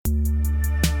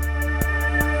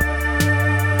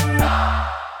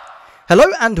Hello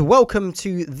and welcome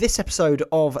to this episode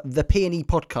of the P&E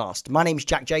podcast. My name is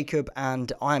Jack Jacob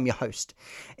and I am your host.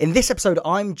 In this episode,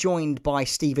 I'm joined by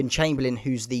Stephen Chamberlain,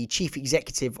 who's the Chief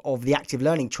Executive of the Active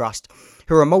Learning Trust,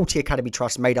 who are a multi-academy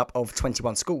trust made up of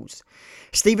 21 schools.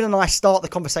 Stephen and I start the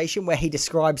conversation where he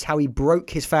describes how he broke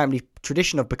his family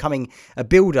tradition of becoming a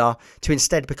builder to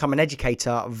instead become an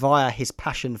educator via his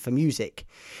passion for music.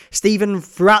 Stephen,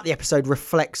 throughout the episode,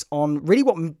 reflects on really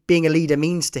what being a leader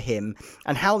means to him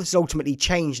and how this has ultimately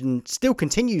changed and still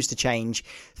continues to change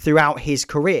throughout his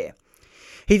career.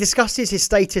 He discusses his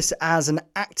status as an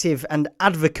active and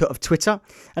advocate of Twitter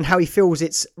and how he feels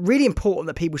it's really important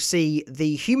that people see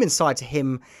the human side to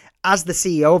him as the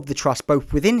CEO of the trust,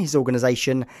 both within his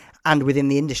organisation and within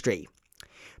the industry.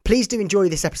 Please do enjoy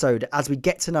this episode as we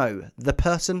get to know the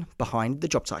person behind the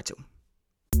job title.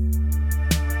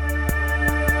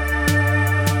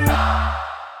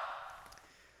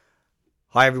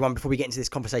 Hi everyone, before we get into this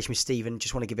conversation with Stephen,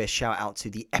 just want to give a shout out to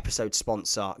the episode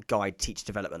sponsor, Guide Teacher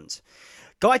Development.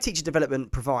 Guide Teacher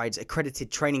Development provides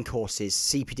accredited training courses,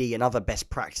 CPD and other best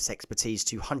practice expertise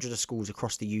to hundreds of schools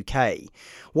across the UK.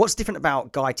 What's different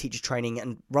about Guide Teacher Training,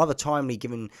 and rather timely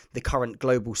given the current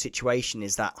global situation,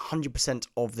 is that 100%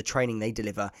 of the training they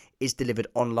deliver is delivered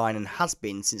online and has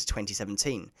been since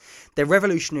 2017. Their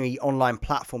revolutionary online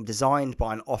platform, designed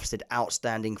by an Ofsted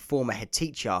outstanding former head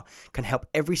teacher, can help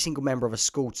every single member of a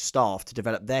school staff to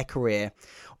develop their career.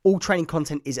 All training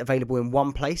content is available in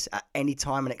one place at any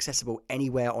time and accessible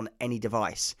anywhere on any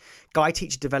device. Guide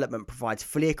Teacher Development provides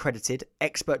fully accredited,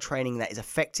 expert training that is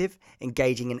effective,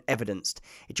 engaging and evidenced.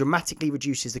 It dramatically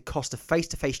reduces the cost of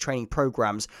face-to-face training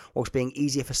programs whilst being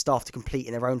easier for staff to complete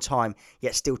in their own time,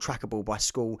 yet still trackable by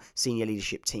school senior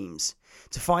leadership teams.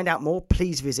 To find out more,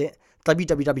 please visit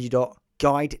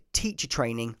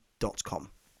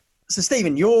www.guideteachertraining.com. So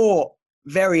Stephen, you're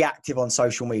very active on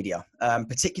social media,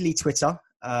 particularly Twitter,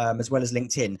 as well as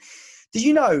LinkedIn. Did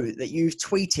you know that you've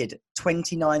tweeted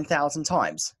 29,000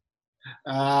 times?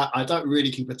 I don't really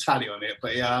keep a tally on it,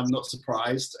 but yeah, I'm not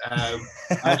surprised. I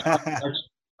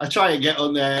try and get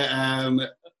on there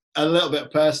a little bit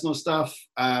of personal stuff,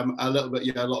 a little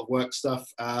bit, a lot of work stuff,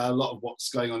 a lot of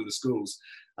what's going on in the schools.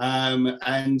 And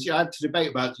I had to debate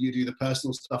about do you do the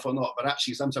personal stuff or not, but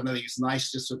actually sometimes I think it's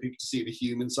nice just for people to see the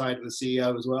human side of the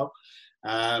CEO as well.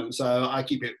 So I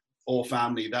keep it all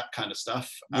family, that kind of stuff.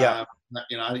 Yeah.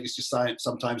 I think it's just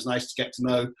sometimes nice to get to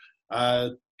know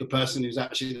the person who's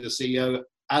actually the CEO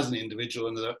as an individual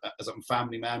and as a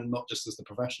family man, not just as the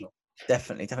professional.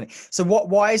 Definitely. So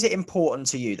why is it important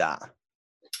to you that?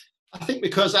 I think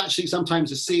because actually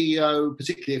sometimes a CEO,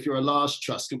 particularly if you're a large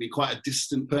trust, can be quite a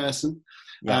distant person.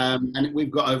 Yeah. And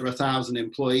we've got over 1,000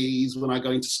 employees. When I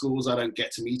go into schools, I don't get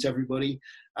to meet everybody.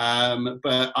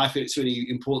 But I think it's really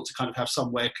important to kind of have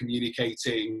some way of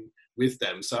communicating with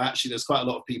them. So actually there's quite a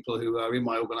lot of people who are in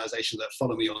my organisation that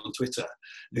follow me on Twitter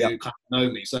who kind of know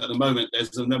me. So at the moment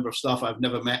there's a number of staff I've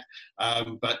never met,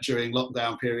 but during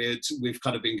lockdown periods we've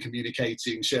kind of been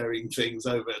communicating, sharing things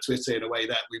over Twitter in a way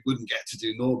that we wouldn't get to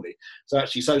do normally. So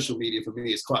actually social media for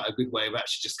me is quite a good way of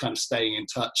actually just kind of staying in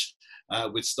touch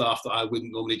with staff that I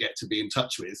wouldn't normally get to be in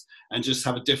touch with, and just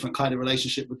have a different kind of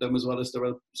relationship with them as well as their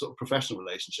own sort of professional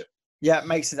relationship. Yeah, it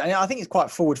makes sense. I think it's quite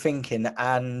forward thinking,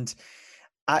 and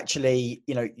actually,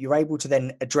 you're able to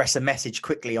then address a message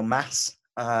quickly en masse,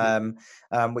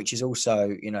 which is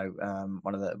also,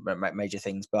 one of the major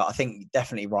things. But I think you're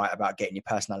definitely right about getting your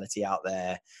personality out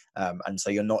there. And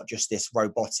so you're not just this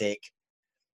robotic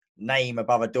name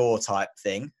above a door type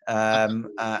thing, and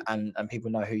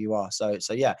people know who you are. So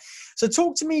yeah. So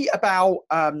talk to me about,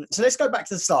 so let's go back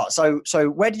to the start. So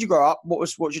where did you grow up? What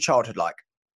was your childhood like?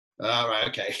 All right,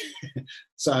 okay.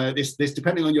 So this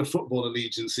depending on your football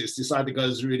allegiances, this either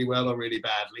goes really well or really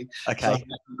badly. Okay. So I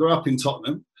grew up in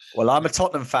Tottenham. Well, I'm a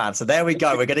Tottenham fan, so there we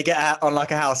go. We're going to get out on like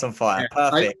a house on fire. Yeah,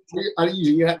 perfect. I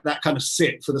usually get that kind of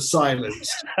sit for the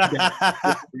silence.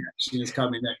 The reaction is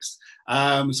coming next.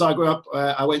 So I grew up.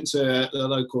 I went to the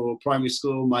local primary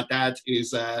school. My dad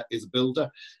is a builder.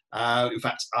 In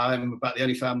fact, I'm about the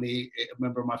only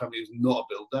member of my family who's not a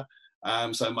builder.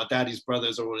 So my dad, his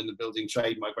brothers are all in the building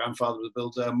trade. My grandfather was a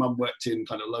builder. Mum worked in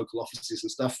kind of local offices and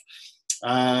stuff.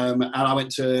 And I went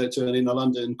to an inner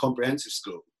London comprehensive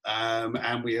school.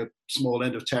 And we had a small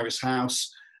end of terrace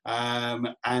house.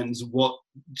 And what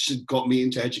got me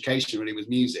into education really was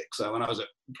music. So when I was at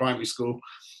primary school,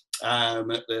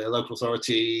 the local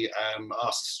authority asked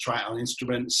us to try out on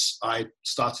instruments. I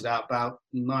started out about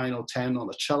 9 or 10 on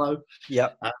the cello.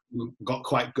 Yep. Got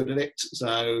quite good at it.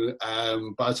 So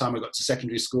by the time I got to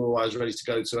secondary school, I was ready to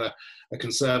go to a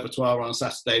conservatoire on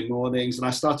Saturday mornings, and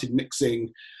I started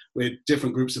mixing with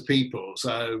different groups of people.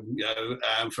 So,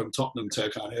 from Tottenham to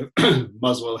kind of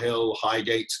Muswell Hill,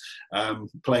 Highgate,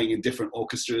 playing in different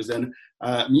orchestras. And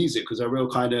music was a real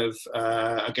kind of,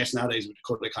 I guess nowadays we'd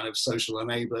call it kind of social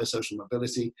enabler, social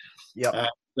mobility. Yeah.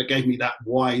 That gave me that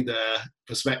wider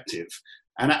perspective.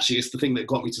 And actually, it's the thing that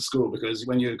got me to school, because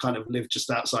when you kind of live just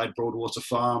outside Broadwater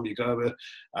Farm, you go over,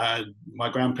 my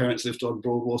grandparents lived on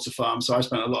Broadwater Farm, so I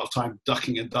spent a lot of time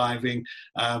ducking and diving,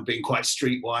 being quite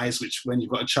streetwise, which when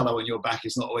you've got a cello on your back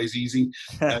is not always easy.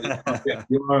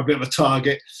 You are a bit of a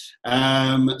target.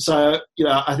 So,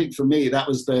 I think for me, that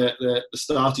was the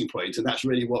starting point, and that's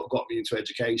really what got me into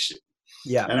education.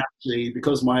 Yeah. And actually,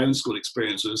 because my own school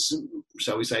experience was,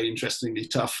 shall we say, interestingly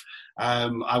tough,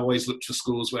 I've always looked for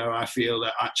schools where I feel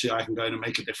that actually I can go in and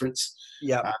make a difference.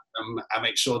 Yeah. And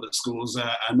make sure that schools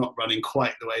are not running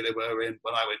quite the way they were when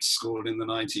I went to school in the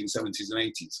 1970s and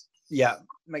 80s. Yeah,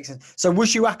 makes sense. So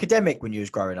was you academic when you was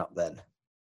growing up then?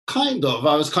 Kind of.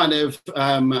 I was kind of,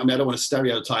 I don't want to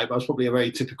stereotype. I was probably a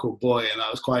very typical boy, and I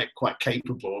was quite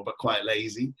capable, but quite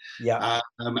lazy. Yeah.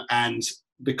 And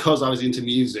because I was into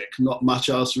music, not much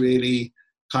else really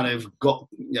kind of got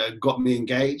me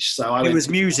engaged. So it was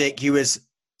music, you was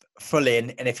full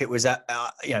in, and if it was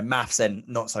maths, then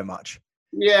not so much.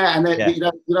 Yeah, and then you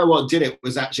know what did it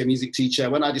was actually a music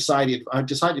teacher. When I decided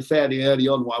fairly early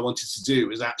on what I wanted to do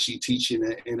was actually teaching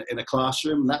in a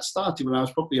classroom. And that started when I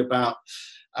was probably about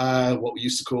what we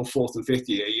used to call fourth and fifth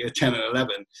year 10 and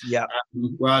 11. Yeah,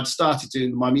 where I'd started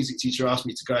doing. My music teacher asked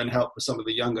me to go and help with some of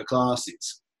the younger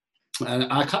classes.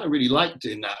 And I kind of really liked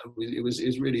doing that. It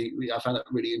was really, I found it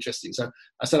really interesting. So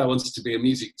I said I wanted to be a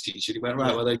music teacher. He went,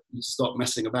 right, well, then you stop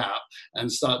messing about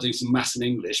and start doing some maths and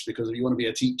English, because if you want to be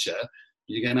a teacher,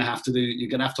 you're going to have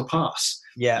to pass.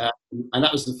 Yeah. And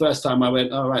that was the first time I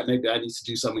went, all right, maybe I need to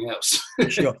do something else.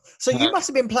 Sure. So you must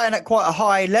have been playing at quite a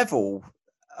high level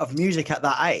of music at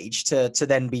that age to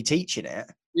then be teaching it.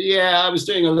 Yeah, I was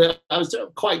doing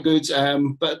quite good,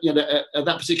 but at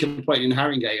that particular point in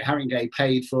Haringey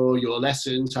paid for your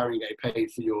lessons. Haringey paid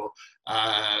for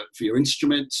your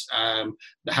instruments.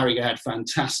 The Haringey had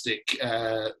fantastic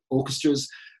orchestras,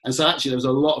 and so actually there was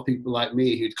a lot of people like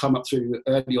me who'd come up through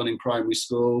early on in primary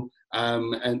school,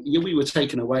 and we were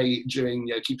taken away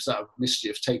during Keep Us Out of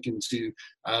Mischief, taken to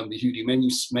the Hudi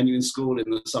menuing school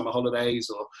in the summer holidays,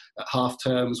 or at half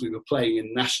terms we were playing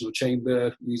in national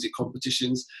chamber music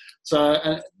competitions.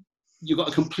 So you got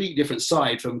a completely different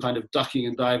side from kind of ducking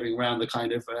and diving around the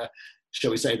kind of shall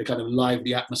we say the kind of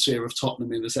lively atmosphere of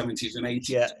Tottenham in the 70s and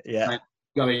 80s. Yeah.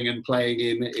 Going and playing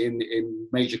in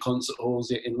major concert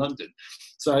halls in London.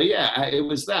 So it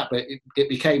was that, but it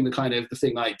became the kind of the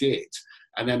thing I did.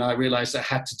 And then I realized I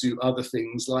had to do other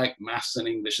things like maths and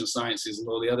English and sciences and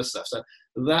all the other stuff. So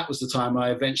that was the time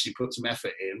I eventually put some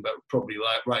effort in, but probably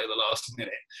like right at the last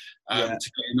minute, to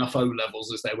get enough O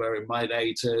levels as they were in my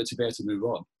day to be able to move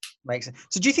on. Makes sense.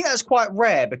 So do you think that was quite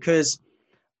rare? Because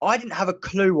I didn't have a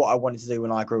clue what I wanted to do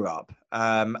when I grew up.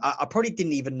 I probably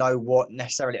didn't even know what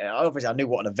necessarily, obviously I knew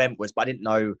what an event was, but I didn't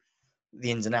know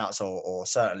the ins and outs, or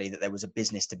certainly that there was a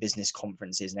business to business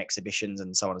conferences and exhibitions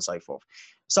and so on and so forth.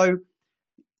 So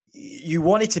you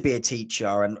wanted to be a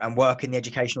teacher and work in the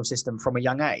educational system from a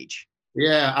young age?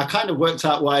 Yeah, I kind of worked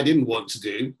out what I didn't want to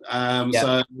do.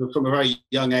 So from a very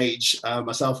young age,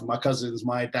 myself and my cousins,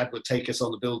 my dad would take us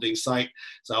on the building site.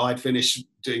 So I'd finish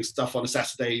doing stuff on a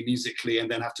Saturday musically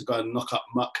and then have to go and knock up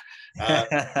muck.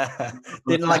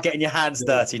 Didn't like getting your hands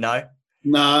dirty, no?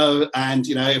 No, and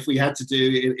if we had to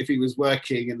if he was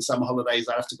working in the summer holidays,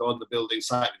 I'd have to go on the building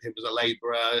site with him as a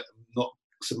labourer, knock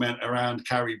cement around,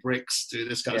 carry bricks, do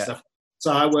this kind of stuff.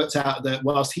 So I worked out that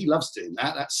whilst he loves doing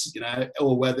that, that's,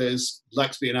 all weathers,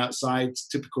 likes being outside,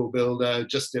 typical builder,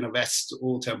 just in a vest,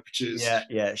 all temperatures.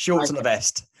 Yeah, shorts and a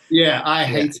vest. Yeah, I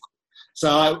hate it.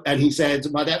 So, and he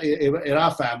said, my dad, in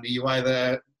our family, you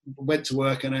either went to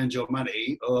work and earned your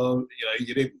money, or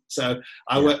you didn't. So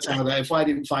I worked out that if I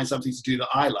didn't find something to do that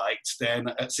I liked, then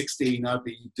at 16 I'd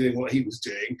be doing what he was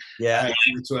doing, to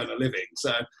earn a living.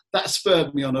 So that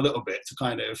spurred me on a little bit to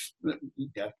kind of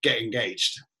get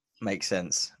engaged. Makes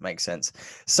sense.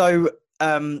 So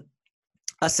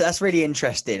that's really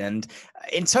interesting. And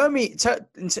in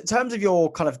terms of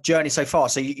your kind of journey so far,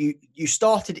 so you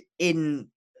started in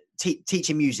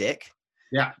teaching music.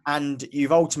 Yeah. And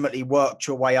you've ultimately worked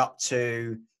your way up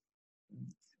to,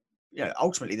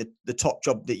 ultimately the top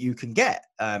job that you can get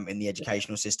in the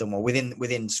educational system or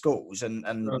within schools. And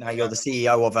now you're the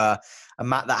CEO of a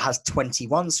MAT that has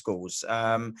 21 schools.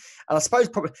 And I suppose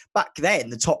probably back then,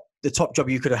 the top job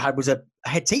you could have had was a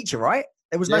head teacher, right?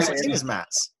 There was no such thing as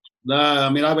MATs. No, I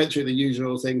mean, I went through the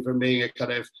usual thing from being a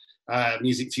kind of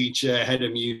music teacher, head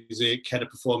of music, head of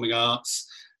performing arts.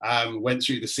 went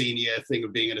through the senior thing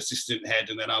of being an assistant head,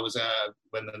 and then I was,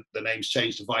 when the names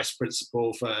changed, to vice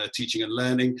principal for teaching and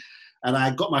learning. And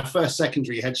I got my first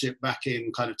secondary headship back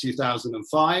in kind of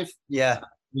 2005. Yeah.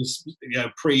 Was,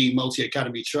 pre-Multi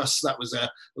Academy Trust. That was a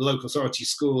local authority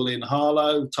school in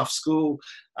Harlow, tough school.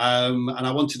 And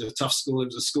I wanted a tough school. It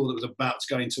was a school that was about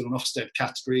to go into an Ofsted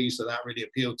category, so that really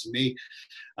appealed to me.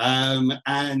 And,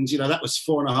 that was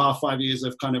 4.5, 5 years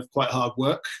of kind of quite hard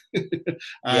work, getting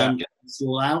the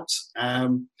school out.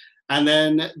 And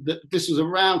then this was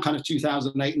around kind of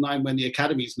 2008-9 when the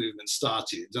academies movement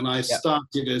started. And I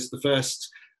started as the first,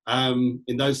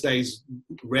 in those days,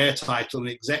 rare title, an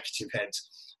executive head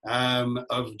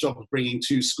of job of bringing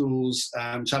two schools,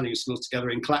 challenging schools together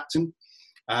in Clacton.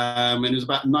 And it was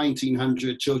about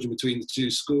 1,900 children between the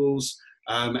two schools.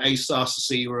 A stars to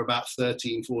C were about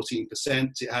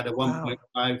 13-14%. It had a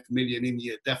 1.5 million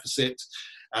in-year deficit.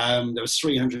 There was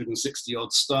 360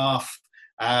 odd staff.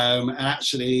 And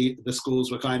actually the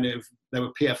schools were they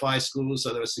were PFI schools,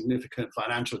 so there were significant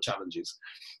financial challenges.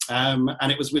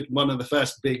 And it was with one of the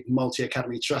first big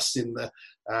multi-academy trusts in the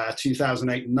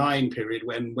 2008-9 period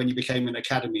when you became an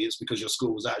academy, it's because your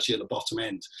school was actually at the bottom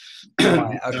end.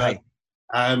 Right, okay.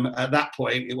 At that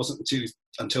point, it wasn't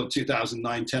until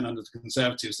 2009-10 under the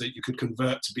Conservatives that you could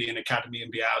convert to be an academy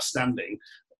and be outstanding.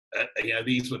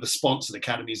 These were the sponsored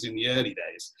academies in the early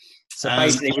days. So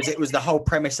basically, it was the whole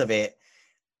premise of it.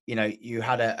 You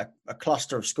had a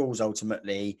cluster of schools.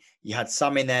 Ultimately, you had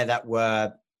some in there that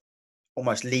were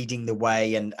almost leading the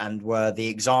way and were the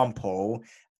example,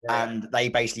 and they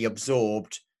basically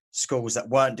absorbed schools that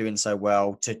weren't doing so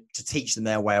well to teach them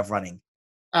their way of running.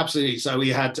 Absolutely. So we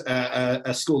had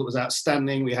a school that was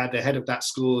outstanding. We had the head of that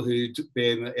school who'd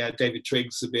been, David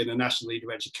Triggs, had been a national leader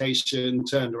of education,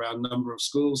 turned around a number of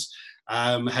schools,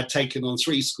 had taken on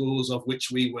 3 schools, of which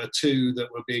we were 2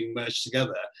 that were being merged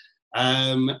together.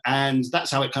 And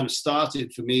that's how it kind of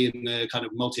started for me in the kind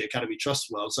of multi-academy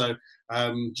trust world. So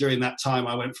during that time,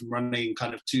 I went from running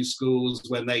kind of 2 schools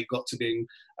when they got to being,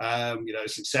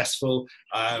 successful.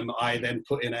 I then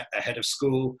put in a head of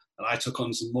school, and I took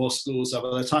on some more schools. So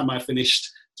by the time I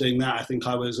finished doing that, I think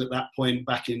I was at that point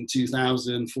back in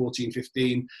 2014,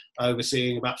 15,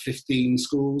 overseeing about 15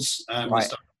 schools of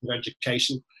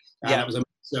education. That was a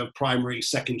mix of primary,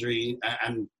 secondary,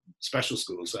 and special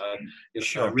schools. A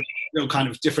real kind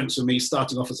of difference for me,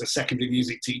 starting off as a secondary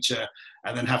music teacher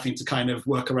and then having to kind of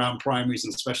work around primaries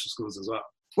and special schools as well.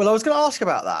 Well, I was going to ask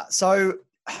about that. So,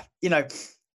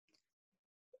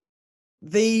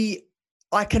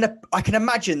 I can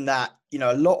imagine that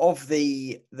a lot of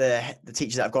the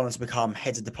teachers that have gone on to become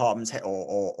heads of departments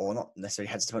or not necessarily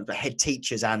heads of departments, but head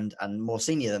teachers and more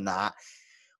senior than that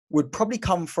would probably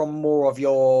come from more of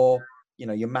your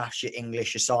your maths, your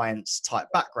English, your science type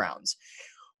backgrounds.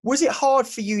 Was it hard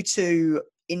for you to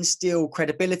instill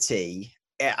credibility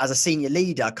as a senior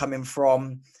leader coming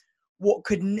from what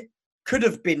could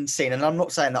have been seen, and I'm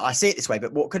not saying that I see it this way,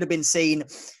 but what could have been seen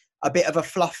a bit of a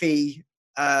fluffy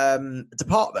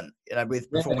department, with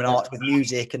performing arts, with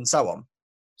music and so on?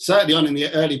 Certainly on in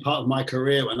the early part of my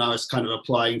career when I was kind of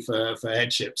applying for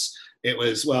headships, it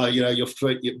was,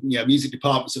 your music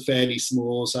departments are fairly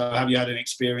small, so have you had an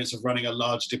experience of running a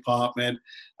large department?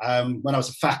 When I was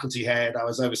a faculty head, I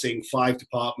was overseeing 5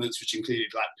 departments, which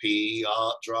included like PE,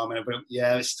 art, drama, and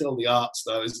it's still the arts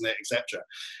though, isn't it, etc.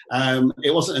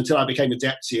 It wasn't until I became a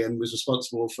deputy and was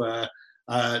responsible for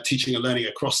teaching and learning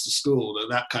across the school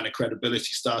that kind of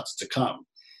credibility started to come.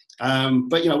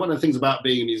 But one of the things about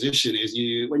being a musician is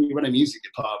when you run a music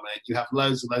department, you have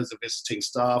loads and loads of visiting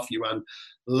staff. You run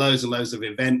loads and loads of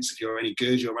events. If you're any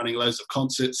good, you're running loads of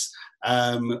concerts.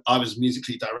 I was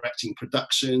musically directing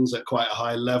productions at quite a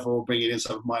high level, bringing in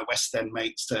some of my West End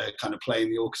mates to kind of play in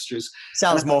the orchestras.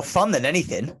 Sounds more fun than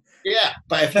anything. Yeah,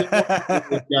 but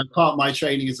if part of my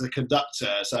training is a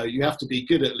conductor, so you have to be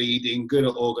good at leading, good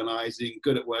at organising,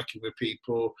 good at working with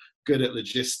people, good at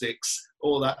logistics,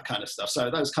 all that kind of stuff. So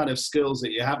those kind of skills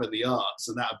that you have in the arts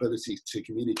and that ability to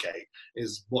communicate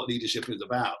is what leadership is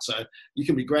about. So you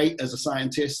can be great as a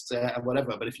scientist and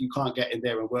whatever, but if you can't get in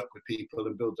there and work with people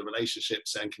and build the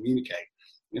relationships and communicate,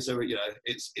 so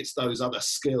it's those other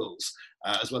skills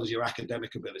as well as your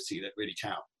academic ability that really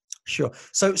count. Sure.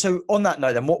 So on that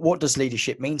note, then, what does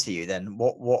leadership mean to you? Then,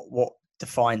 what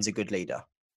defines a good leader?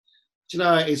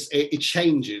 It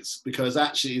changes because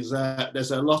actually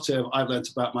there's a lot of I've learned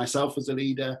about myself as a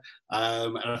leader,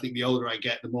 and I think the older I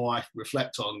get, the more I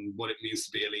reflect on what it means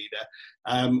to be a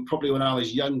leader. Probably when I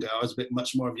was younger, I was a bit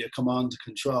much more of your command and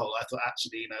control. I thought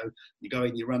actually, you go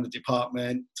in, you run the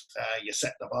department, you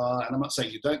set the bar, and I'm not saying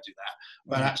you don't do that,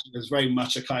 but actually there's very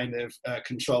much a kind of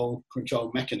control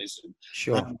mechanism.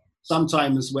 Sure.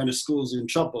 sometimes when a school's in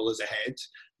trouble as a head,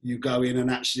 you go in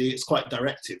and actually it's quite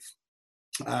directive.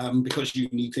 Because you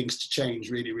need things to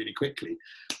change really, really quickly.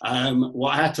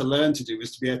 What I had to learn to do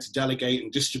was to be able to delegate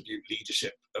and distribute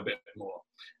leadership a bit more.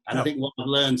 And I think what I've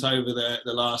learned over the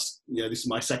last, this is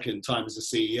my second time as a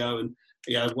CEO, and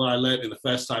what I learned in the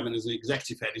first time and as an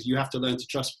executive head is you have to learn to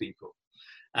trust people.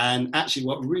 And actually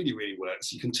what really, really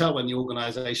works, you can tell when the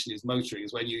organization is motoring,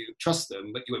 is when you trust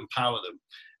them, but you empower them.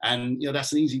 And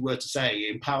that's an easy word to say.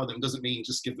 Empower them doesn't mean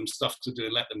just give them stuff to do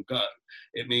and let them go.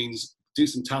 It means do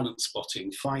some talent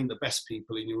spotting, find the best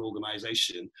people in your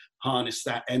organization, harness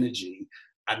that energy,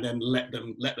 and then let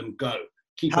them go.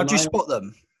 How do you spot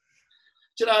them?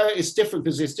 It's different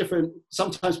because it's different.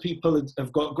 Sometimes people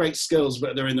have got great skills,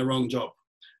 but they're in the wrong job.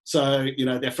 So,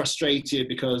 they're frustrated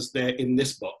because they're in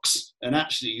this box. And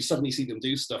actually, you suddenly see them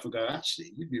do stuff and go,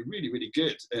 actually, you'd be really, really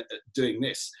good at doing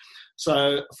this.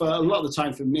 So for a lot of the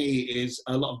time for me is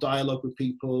a lot of dialogue with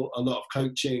people, a lot of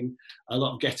coaching, a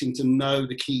lot of getting to know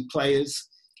the key players.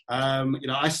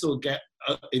 I still get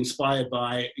inspired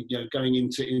by, going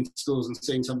into schools and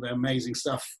seeing some of the amazing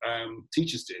stuff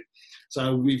teachers do.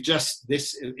 So we've just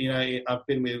I've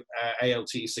been with ALT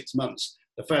 6 months.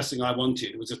 The first thing I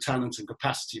wanted was a talent and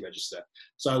capacity register.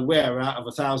 So where out of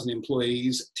 1,000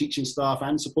 employees, teaching staff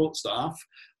and support staff,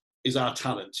 is our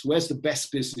talent? Where's the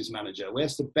best business manager?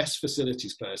 Where's the best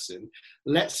facilities person?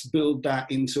 Let's build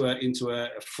that into a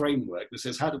framework that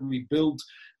says, how do we build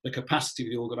the capacity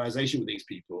of the organization with these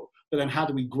people? But then how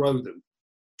do we grow them?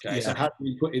 Okay, so how do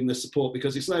we put in the support?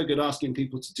 Because it's no good asking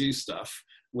people to do stuff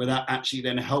without actually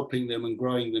then helping them and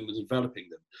growing them and developing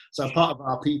them. So part of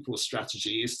our people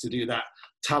strategy is to do that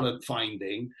talent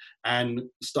finding and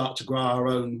start to grow our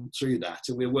own through that.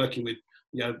 And we're working with,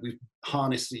 we've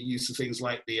harnessed the use of things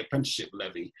like the apprenticeship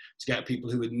levy to get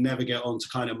people who would never get on to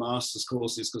kind of master's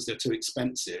courses because they're too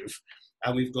expensive.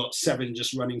 And we've got 7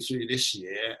 just running through this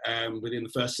year within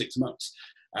the first 6 months.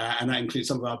 And that includes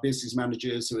some of our business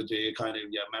managers who are doing kind of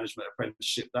management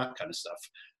apprenticeship, that kind of stuff.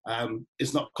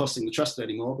 It's not costing the trust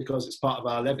anymore because it's part of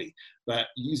our levy. But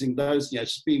using those,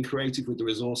 just being creative with the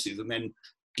resources and then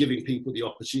giving people the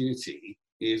opportunity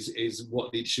is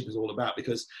what leadership is all about,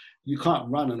 because you can't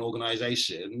run an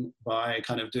organization by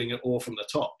kind of doing it all from the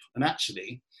top. And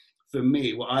actually, for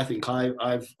me, what I think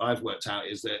I've worked out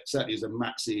is that certainly as a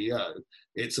Mac CEO,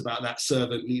 it's about that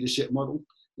servant leadership model.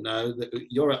 That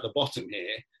you're at the bottom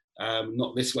here,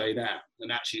 not this way now.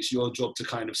 And actually, it's your job to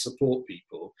kind of support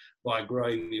people by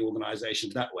growing the organization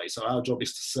that way. So our job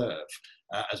is to serve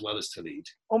as well as to lead.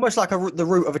 Almost like the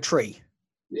root of a tree.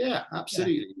 Yeah,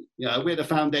 absolutely. We're the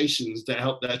foundations that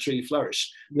help their tree flourish.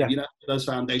 Yeah. If you don't get those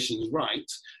foundations right,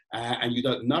 and you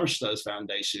don't nourish those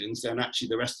foundations, then actually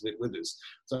the rest of it withers.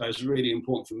 So it's really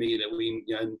important for me that we,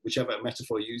 whichever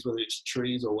metaphor you use, whether it's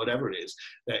trees or whatever it is,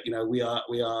 that we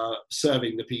are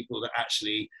serving the people that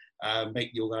actually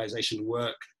make the organisation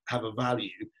work, have a value,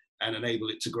 and enable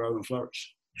it to grow and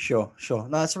flourish. Sure. No,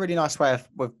 that's a really nice way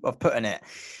of putting it.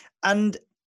 And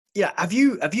have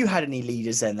you had any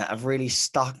leaders then that have really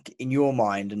stuck in your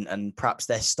mind and perhaps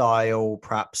their style,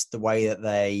 perhaps the way that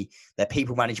their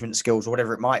people management skills or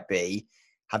whatever it might be?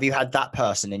 Have you had that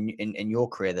person in your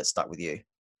career that stuck with you?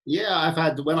 Yeah, I've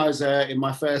had, when I was in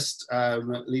my first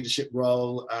leadership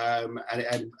role and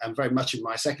very much in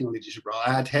my second leadership role,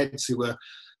 I had heads who were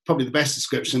probably the best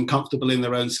description, comfortable in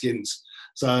their own skins.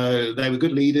 So they were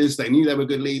good leaders. They knew they were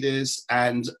good leaders,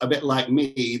 and a bit like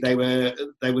me, they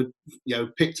would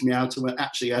picked me out and went,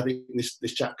 actually, I think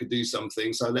this chap could do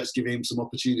something. So let's give him some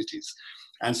opportunities.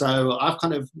 And so I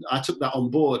took that on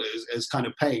board as kind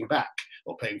of paying back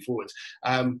or paying forward.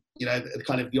 The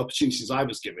kind of the opportunities I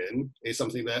was given is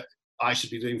something that I should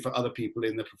be doing for other people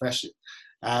in the profession.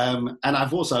 And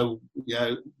I've also,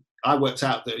 I worked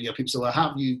out that people say, well, how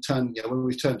have you turned? When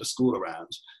we've turned the school around.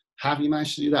 How have you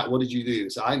managed to do that? What did you do?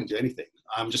 So I didn't do anything.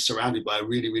 I'm just surrounded by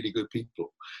really, really good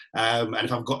people. And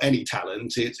if I've got any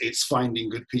talent, it's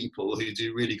finding good people who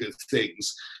do really good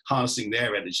things, harnessing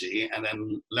their energy, and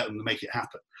then let them make it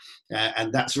happen.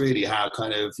 And that's really how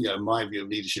kind of, my view of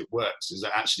leadership works, is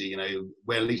that actually,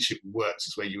 where leadership works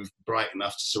is where you're bright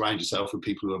enough to surround yourself with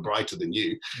people who are brighter than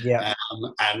you,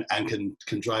 and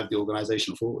can drive the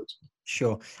organization forward.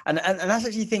 Sure. And that's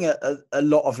actually the thing a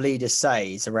lot of leaders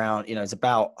say is around, it's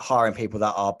about hiring people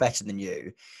that are better than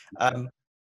you.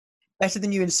 Better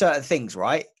than you in certain things,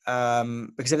 right?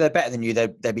 Because if they're better than you,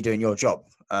 they'll be doing your job.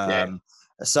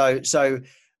 So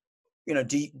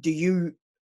do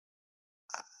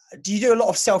you do a lot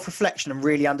of self-reflection and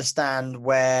really understand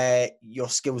where your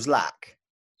skills lack?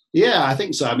 Yeah, I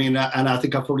think so. I mean, and I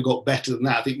think I've probably got better than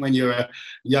that. I think when you're a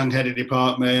young head of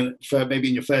department, for maybe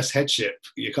in your first headship,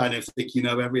 you kind of think you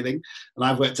know everything. And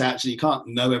I've worked out actually you can't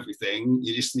know everything.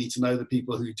 You just need to know the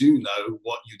people who do know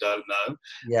what you don't know.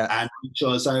 Yeah. And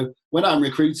sure, so when I'm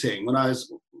recruiting, when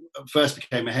first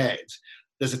became a head,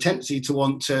 there's a tendency to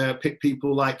want to pick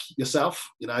people like yourself,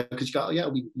 because you go, oh, yeah,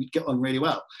 we get on really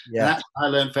well. Yeah. And actually, I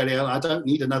learned fairly early, I don't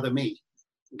need another me.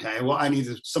 Okay, what I need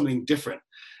is something different.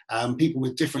 People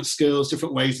with different skills,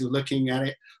 different ways of looking at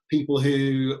it, people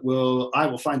who I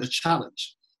will find a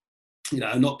challenge,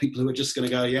 not people who are just going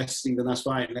to go, yes, Stephen, that's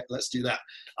fine, let's do that.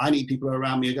 I need people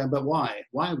around me who are going, but why?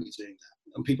 Why are we doing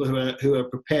that? And people who are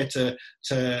prepared to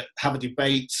have a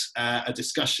debate, a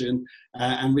discussion,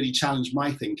 and really challenge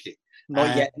my thinking.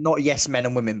 Not yes men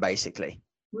and women, basically.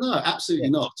 No, absolutely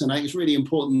not. And I think it's really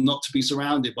important not to be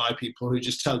surrounded by people who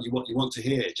just tell you what you want to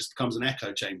hear. It just becomes an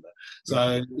echo chamber.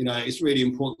 So, it's really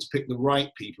important to pick the right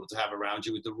people to have around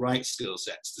you with the right skill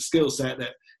sets. The skill set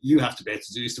that you have to be able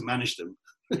to do is to manage them.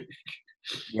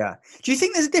 Yeah. Do you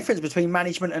think there's a difference between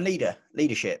management and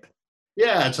leadership?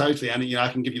 Yeah, totally. And,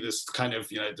 I can give you this kind of,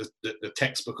 the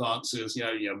textbook answers,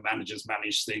 managers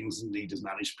manage things and leaders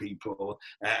manage people.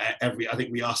 I think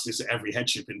we ask this at every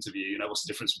headship interview, what's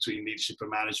the difference between leadership and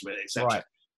management, etc. Right.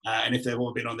 And if they've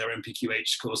all been on their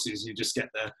MPQH courses, you just get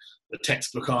the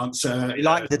textbook answer. You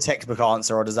like the textbook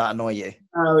answer, or does that annoy you?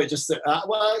 No, it just,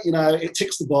 it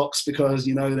ticks the box because,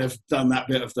 they've done that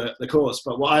bit of the course.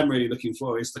 But what I'm really looking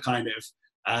for is the kind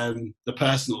of, the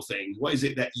personal thing. What is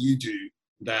it that you do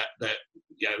that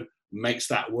makes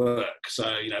that work?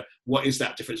 So what is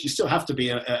that difference? You still have to be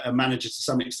a manager to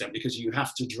some extent because you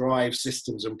have to drive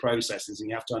systems and processes and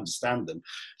you have to understand them.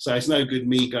 So it's no good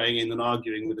me going in and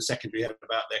arguing with the secondary head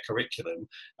about their curriculum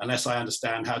unless I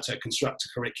understand how to construct a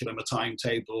curriculum, a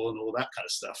timetable and all that kind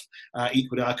of stuff.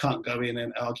 Equally, I can't go in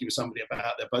and argue with somebody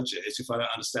about their budget if I don't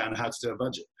understand how to do a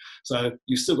budget. So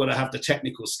you've still got to have the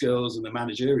technical skills and the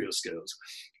managerial skills,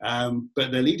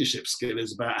 but the leadership skill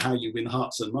is about how you win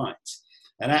hearts and minds.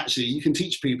 And actually, you can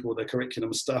teach people the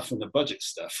curriculum stuff and the budget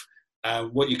stuff.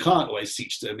 What you can't always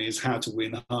teach them is how to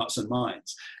win hearts and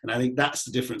minds. And I think that's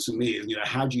the difference for me. Is,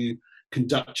 how do you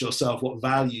conduct yourself? What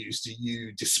values do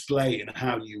you display in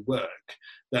how you work?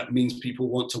 That means people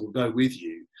want to go with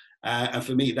you. And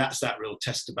for me, that's that real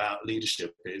test about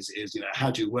leadership is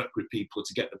how do you work with people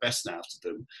to get the best out of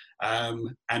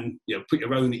them, and put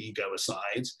your own ego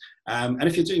aside. And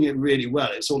if you're doing it really well,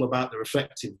 it's all about the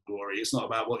reflective glory. It's not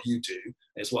about what you do.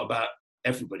 It's what about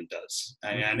everybody does.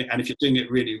 And if you're doing it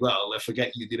really well, they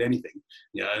forget you did anything.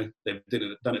 They've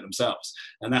done it themselves.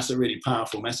 And that's a really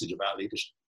powerful message about leadership.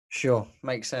 Sure.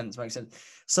 Makes sense.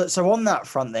 So on that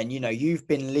front then, you've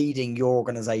been leading your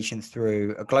organization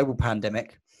through a global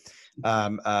pandemic,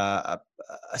 a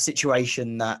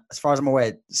situation that, as far as I'm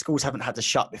aware, schools haven't had to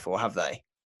shut before, have they?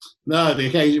 No, we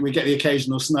get the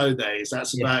occasional snow days.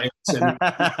 That's about it. And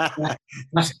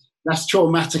that's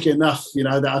traumatic enough,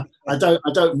 that I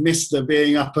don't miss the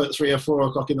being up at 3 or 4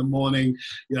 o'clock in the morning,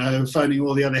 phoning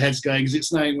all the other heads going, is it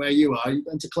snowing where you are? Are you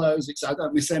going to close? I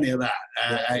don't miss any of that.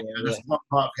 That's not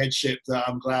part of headship that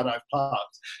I'm glad I've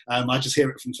parked. I just hear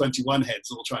it from 21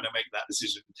 heads all trying to make that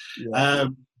decision. Yeah.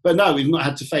 But no, we've not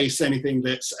had to face anything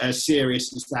that's as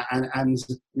serious as that, and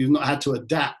we've not had to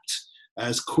adapt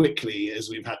as quickly as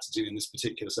we've had to do in this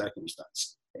particular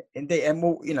circumstance. Indeed, and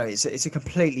it's a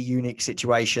completely unique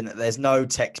situation that there's no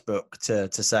textbook to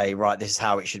say, right, this is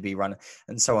how it should be run,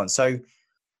 and so on. So,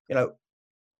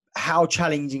 how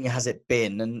challenging has it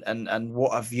been, and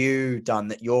what have you done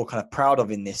that you're kind of proud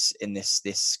of in this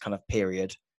kind of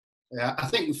period? Yeah, I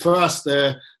think for us,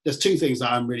 there's 2 things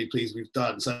that I'm really pleased we've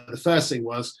done. So the first thing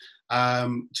was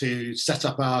to set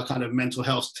up our kind of mental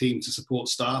health team to support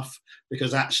staff,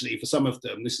 because actually for some of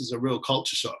them, this is a real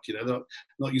culture shock. They're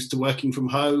not used to working from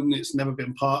home. It's never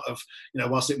been part of,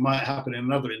 whilst it might happen in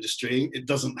another industry, it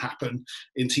doesn't happen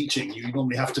in teaching. You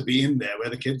normally have to be in there where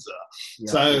the kids are.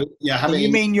 Yeah. So yeah. So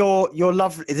you mean your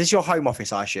lovely, is this your home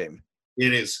office, I assume?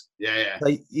 It is. Yeah.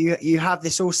 So you have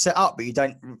this all set up, but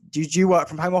do you work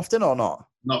from home often or not?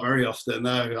 Not very often,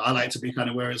 no. I like to be kind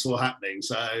of where it's all happening.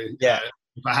 So yeah.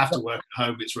 If I have to work at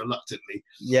home, it's reluctantly.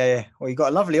 Yeah. Well, you've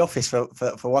got a lovely office for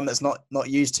one that's not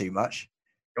used too much.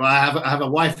 Well, I have a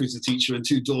wife who's a teacher and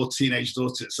 2 teenage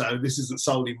daughters, so this isn't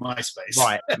solely my space.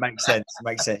 Right, it makes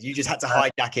sense. You just had to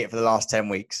hijack it for the last 10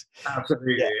 weeks.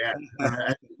 Absolutely,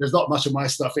 yeah. There's not much of my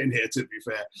stuff in here, to be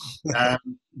fair.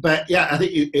 But yeah, I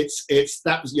think it's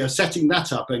that, setting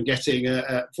that up and getting.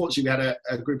 Fortunately, we had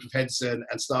a group of heads and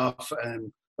staff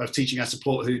and both teaching and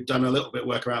support, who'd done a little bit of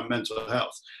work around mental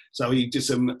health. So we did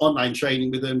some online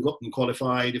training with them, got them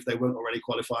qualified if they weren't already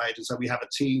qualified. And so we have a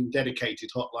team dedicated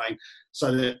hotline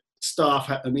so that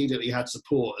staff immediately had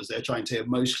support as they're trying to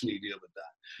emotionally deal with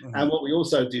that. Mm-hmm. And what we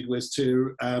also did was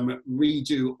to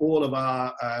redo all of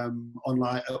our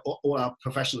online, all our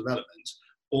professional development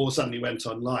all suddenly went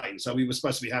online. So we were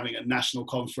supposed to be having a national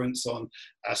conference on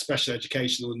special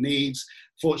educational needs.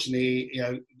 Fortunately,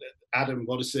 Adam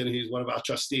Bodison, who's one of our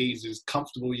trustees, is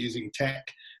comfortable using tech.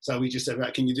 So we just said,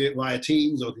 right, can you do it via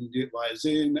Teams or can you do it via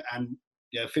Zoom? And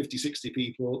 50, 60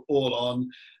 people all on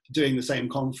doing the same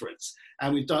conference.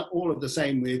 And we've done all of the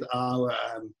same with our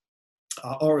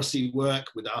oracy work,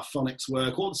 with our phonics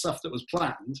work, all the stuff that was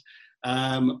planned,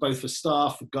 both for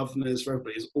staff, for governors, for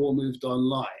everybody, is all moved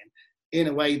online in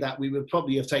a way that we would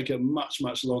probably have taken much,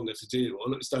 much longer to do.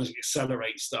 All it's done is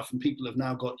accelerate stuff, and people have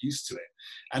now got used to it.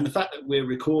 And the fact that we're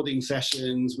recording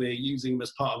sessions, we're using them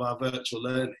as part of our virtual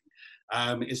learning,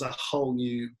 is a whole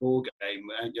new ball game.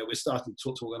 And we're starting to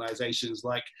talk to organisations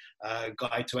like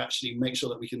Guide to actually make sure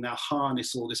that we can now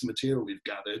harness all this material we've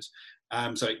gathered,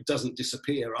 so it doesn't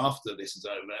disappear after this is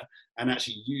over, and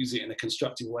actually use it in a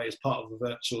constructive way as part of a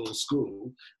virtual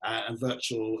school and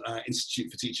virtual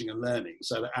institute for teaching and learning.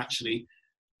 So that actually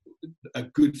a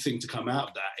good thing to come out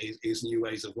of that is new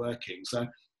ways of working. So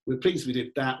we're pleased we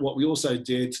did that. What we also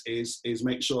did is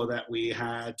make sure that we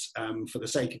had, for the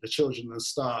sake of the children and the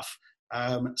staff,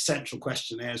 central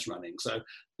questionnaires running. So,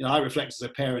 I reflect as a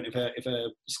parent, if a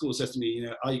school says to me,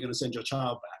 are you going to send your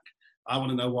child back? I want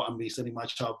to know what I'm going to be sending my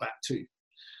child back to.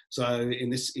 So in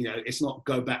this, it's not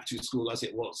go back to school as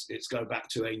it was. It's go back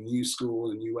to a new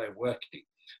school, a new way of working.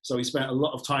 So we spent a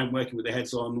lot of time working with the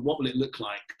heads on what will it look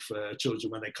like for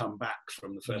children when they come back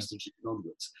from the 1st of June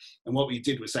onwards. And what we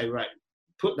did was say, right,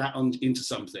 put that on into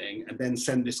something and then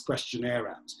send this questionnaire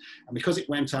out. And because it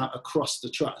went out across the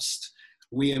trust,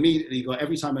 we immediately got,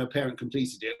 every time a parent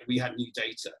completed it, we had new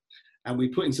data. And we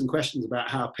put in some questions about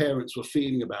how parents were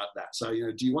feeling about that. So,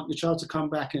 do you want your child to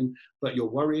come back but you're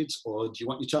worried? Or do you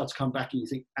want your child to come back and you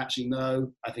think, actually,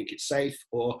 no, I think it's safe?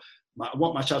 Or I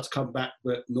want my child to come back,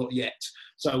 but not yet.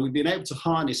 So we've been able to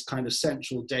harness kind of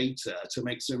central data to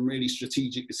make some really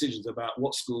strategic decisions about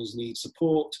what schools need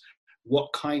support,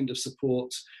 what kind of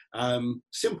support,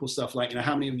 simple stuff like,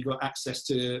 how many of you got access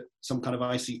to some kind of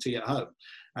ICT at home?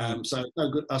 So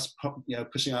no good us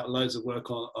pushing out loads of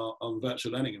work on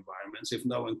virtual learning environments if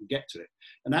no one can get to it.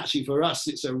 And actually for us,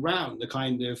 it's around the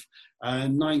kind of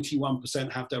 91%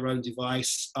 have their own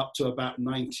device, up to about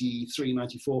 93,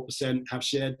 94% have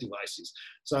shared devices.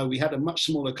 So we had a much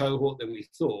smaller cohort than we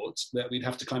thought, that we'd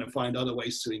have to kind of find other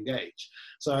ways to engage.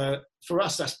 So for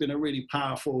us, that's been a really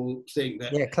powerful thing.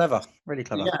 Clever, really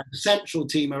clever. Yeah, the central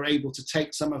team are able to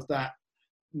take some of that.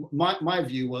 My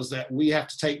view was that we have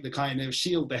to take the kind of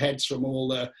shield the heads from all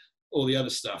the other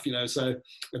stuff, So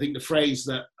I think the phrase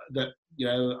that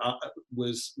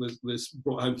was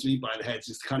brought home to me by the heads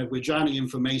is kind of, we're drowning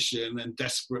information and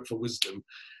desperate for wisdom,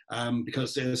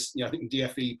 because there's, I think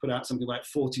DFE put out something like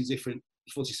 46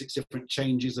 different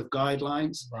changes of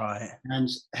guidelines, right? And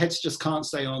heads just can't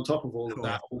stay on top of all of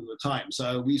that all the time.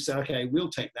 So we said, okay, we'll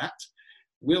take that.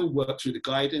 We'll work through the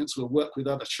guidance, we'll work with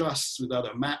other trusts, with other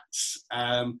MATs,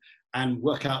 and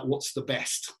work out what's the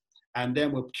best. And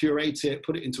then we'll curate it,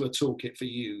 put it into a toolkit for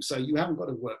you. So you haven't got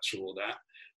to work through all that.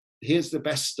 Here's the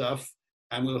best stuff,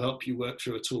 and we'll help you work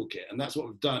through a toolkit. And that's what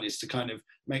we've done, is to kind of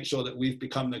make sure that we've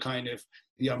become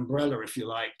the umbrella, if you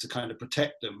like, to kind of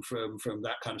protect them from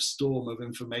that kind of storm of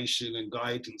information and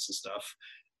guidance and stuff,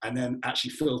 and then actually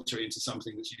filter it into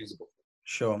something that's usable.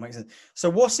 Sure, makes sense.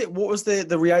 So what was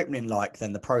the reopening like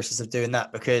then, the process of doing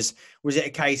that? Because was it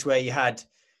a case where you had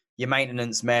your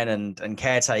maintenance men and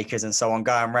caretakers and so on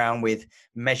going around with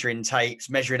measuring tapes,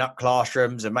 measuring up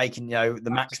classrooms and making, the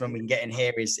maximum we can get in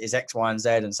here is X, Y, and Z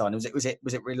and so on? Was it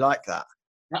really like that?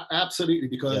 Absolutely,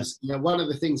 because one of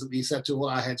the things that we said to all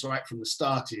our heads right from the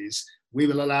start is, we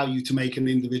will allow you to make an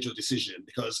individual decision,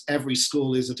 because every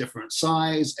school is a different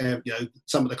size.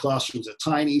 Some of the classrooms are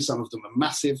tiny, some of them are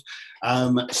massive.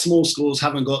 Small schools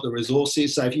haven't got the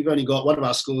resources. So if you've only got, one of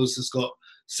our schools has got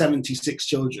 76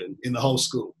 children in the whole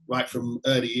school, right from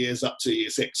early years up to year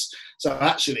 6. So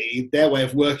actually their way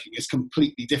of working is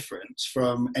completely different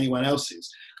from anyone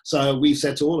else's. So we've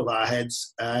said to all of our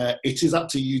heads, it is up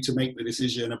to you to make the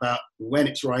decision about when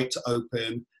it's right to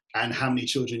open and how many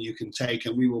children you can take,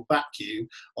 and we will back you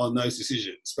on those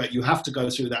decisions. But you have to go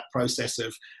through that process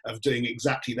of doing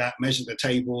exactly that, measure the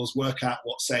tables, work out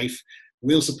what's safe.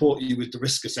 We'll support you with the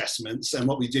risk assessments. And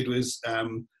what we did was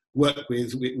work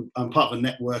with, I'm part of a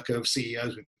network of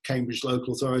CEOs with Cambridge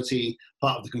Local Authority,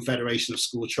 part of the Confederation of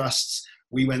School Trusts.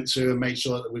 we went through and made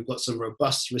sure that we've got some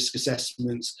robust risk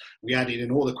assessments. We added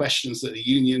in all the questions that the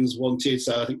unions wanted.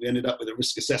 So I think we ended up with a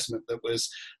risk assessment that was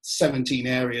 17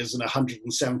 areas and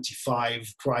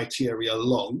 175 criteria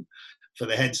long for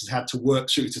the heads had to work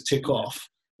through to tick off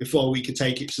before we could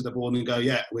take it to the board and go,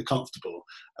 yeah, we're comfortable.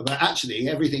 But actually,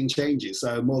 everything changes.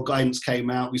 So more guidance came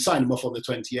out. We signed them off on the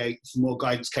 28th. More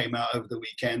guidance came out over the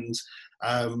weekend.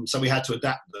 So we had to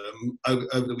adapt them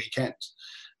over the weekend.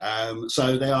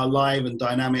 So they are live and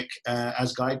dynamic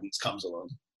as guidance comes along.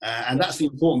 And that's the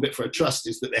important bit for a trust,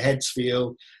 is that the heads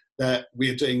feel that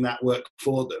we're doing that work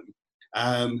for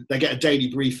them. They get a daily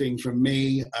briefing from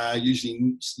me,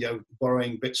 usually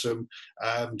borrowing bits from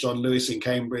John Lewis in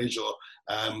Cambridge or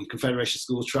Confederation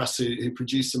Schools Trust, who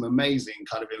produce some amazing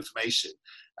kind of information.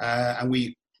 And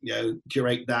we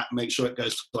curate that, make sure it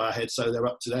goes to our heads so they're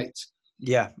up to date.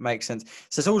 Yeah, makes sense.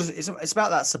 So it's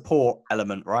about that support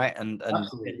element, right? And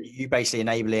you basically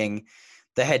enabling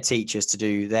the head teachers to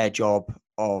do their job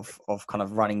of kind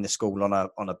of running the school on a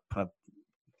kind of,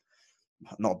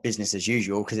 not business as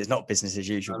usual, because it's not business as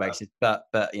usual basis, but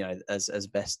as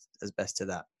best to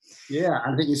that. Yeah,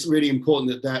 I think it's really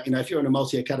important that if you're in a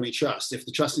multi-academy trust, if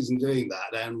the trust isn't doing that,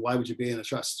 then why would you be in a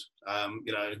trust?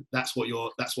 That's what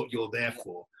you're there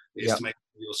for, is to make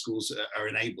sure your schools are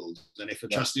enabled. And if a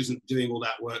trust isn't doing all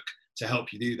that work to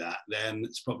help you do that, then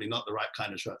it's probably not the right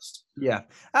kind of trust. Yeah.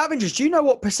 Out of interest, do you know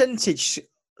what percentage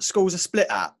schools are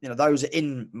split at? Those are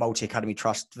in multi-academy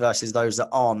trust versus those that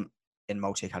aren't in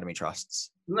multi-academy trusts?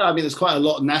 No, I mean, there's quite a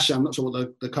lot nationally. I'm not sure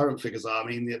what the current figures are. I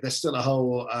mean, there's still a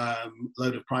whole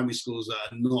load of primary schools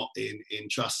that are not in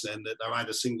trusts, and that they're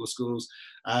either single schools.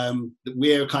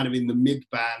 We're kind of in the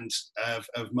mid-band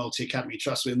of multi-academy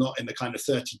trusts. We're not in the kind of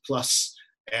 30-plus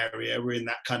area. We're in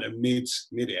that kind of mid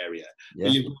area. Yeah.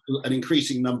 But you've got an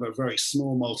increasing number of very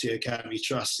small multi-academy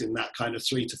trusts in that kind of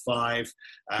 3 to 5,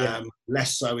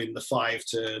 less so in the 5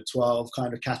 to 12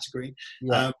 kind of category.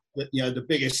 Yeah. But the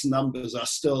biggest numbers are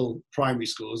still primary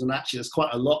schools, and actually there's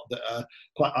quite a lot that are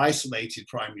quite isolated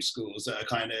primary schools that are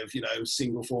kind of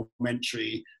single form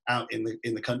entry out in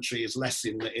the country, is less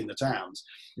in the towns.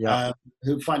 Yeah.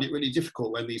 Who find it really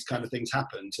difficult when these kind of things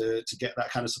happen to get that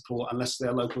kind of support, unless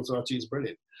their local authority is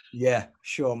brilliant. Yeah,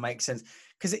 sure, makes sense.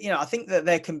 Because I think that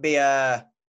there can be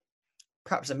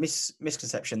perhaps a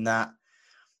misconception that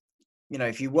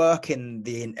if you work in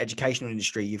the educational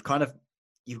industry, you've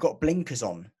got blinkers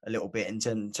on a little bit in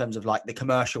terms of like the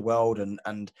commercial world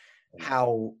and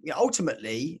how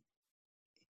ultimately,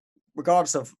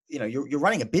 regardless of you're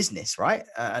running a business, right?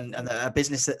 And a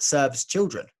business that serves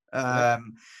children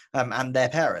and their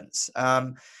parents,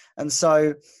 and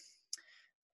so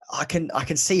I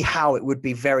can see how it would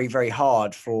be very, very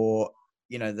hard for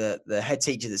the head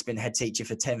teacher that's been head teacher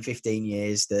for 10, 15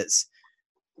 years, that's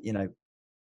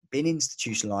been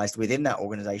institutionalized within that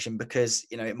organization, because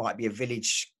it might be a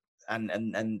village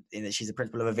and she's the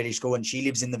principal of a village school and she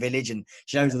lives in the village and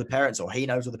she knows all the parents, or he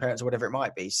knows all the parents, or whatever it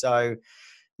might be. So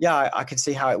yeah, I can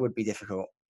see how it would be difficult.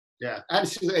 Yeah, and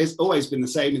it's always been the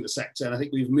same in the sector, and I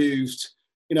think we've moved.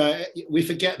 We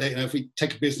forget that if we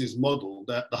take a business model,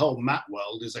 that the whole MAT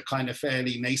world is a kind of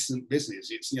fairly nascent business.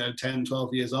 It's 10,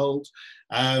 12 years old,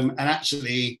 and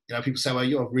actually, people say, well,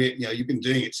 you've been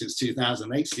doing it since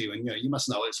 2008, Stephen. You must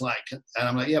know what it's like. And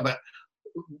I'm like, yeah, but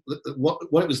what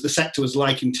the sector was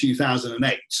like in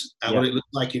 2008 and what it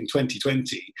looked like in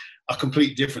 2020 are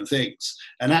complete different things.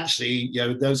 And actually,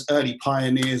 those early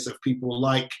pioneers of people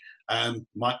like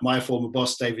my former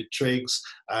boss, David Triggs,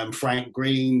 Frank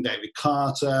Green, David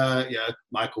Carter,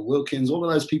 Michael Wilkins, all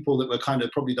of those people that were kind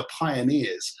of probably the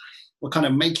pioneers, were kind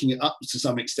of making it up to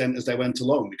some extent as they went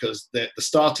along, because the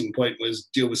starting point was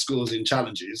deal with schools in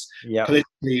challenges. Yep.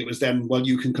 Politically, it was then, well,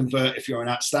 you can convert if you're an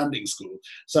outstanding school.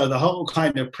 So the whole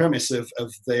kind of premise of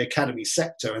the academy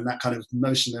sector and that kind of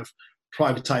notion of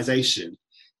privatization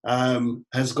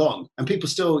has gone, and people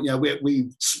still,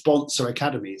 we sponsor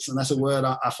academies, and that's a word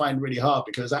I find really hard,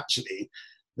 because actually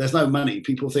there's no money.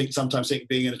 People sometimes think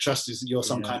being in a trust is that you're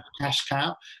some kind of cash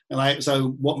cow, and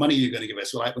so what money are you going to give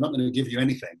us? We're not going to give you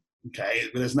anything. Okay,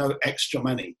 but there's no extra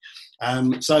money.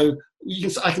 So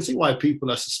I can see why people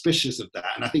are suspicious of that.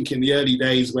 And I think in the early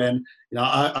days when,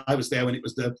 I was there when it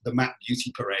was the MAT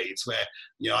beauty parades, where,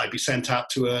 I'd be sent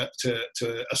out to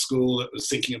a school that was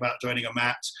thinking about joining a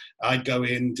MAT. I'd go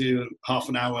in, do half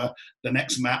an hour, the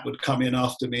next MAT would come in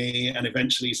after me, and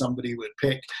eventually somebody would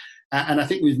pick. And I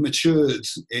think we've matured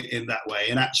in that way.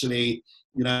 And actually,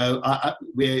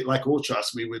 we're like all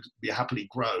trusts, we would happily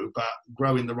grow, but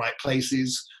grow in the right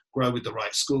places, grow with the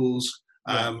right schools,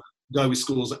 go with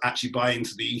schools that actually buy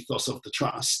into the ethos of the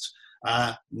trust,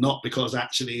 not because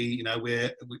actually,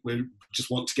 we just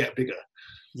want to get bigger.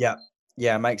 Yeah.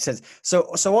 Yeah, makes sense. So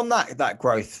on that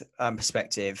growth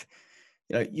perspective,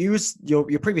 you know,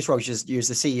 your previous role was you was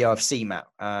the CEO of CMAT.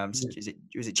 So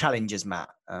was it Challengers Matt?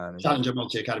 Is that Challenger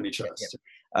Multi Academy yeah. Trust.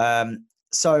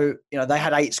 So you know they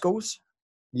had 8 schools.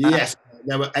 Yes,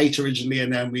 there were 8 originally,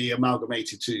 and then we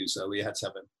amalgamated 2, so we had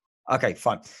 7. Okay,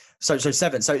 fine. So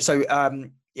 7.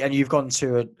 And you've gone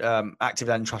to a Active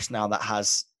Learning Trust now that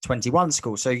has 21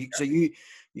 schools. So you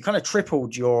kind of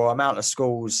tripled your amount of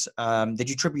schools. Did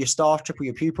you triple your staff, triple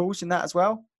your pupils in that as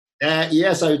well?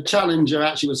 Yeah, so Challenger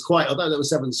actually was quite, although there were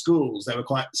 7 schools, they were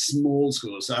quite small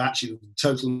schools. So actually the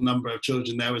total number of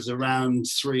children there was around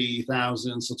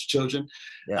 3,000 sort of children.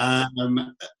 Yeah.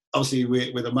 Obviously,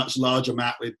 with a much larger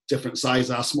map with different sizes.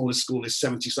 Our smallest school is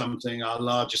 70 something. Our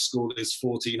largest school is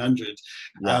 1,400.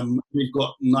 Yeah. We've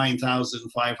got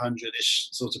 9,500-ish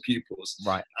sort of pupils.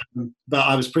 Right. But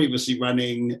I was previously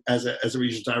running as a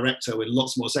regional director with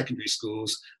lots more secondary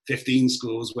schools, 15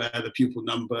 schools, where the pupil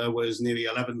number was nearly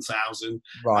 11,000.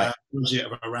 Right. Budget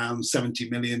of around 70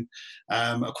 million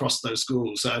across those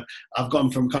schools. So I've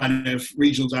gone from kind of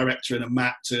regional director in a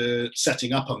MAT to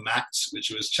setting up a MAT,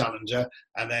 which was Challenger,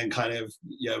 and then kind of,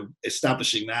 you know,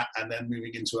 establishing that and then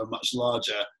moving into a much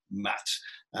larger MAT.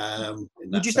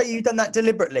 Would you say you've done that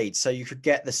deliberately so you could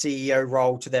get the CEO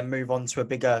role to then move on to a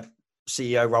bigger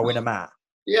CEO role in a MAT?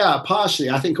 Yeah, partially.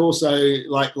 I think also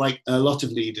like a lot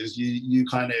of leaders, you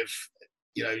kind of,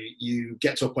 you know, you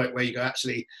get to a point where you go,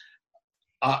 actually,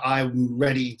 I'm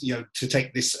ready, you know, to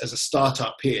take this as a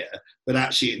startup here, but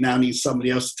actually it now needs somebody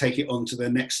else to take it on to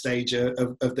the next stage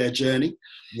of their journey.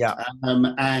 Yeah.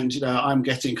 And, you know, I'm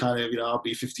getting kind of, you know, I'll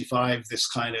be 55 this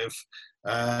kind of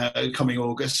coming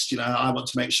August. You know, I want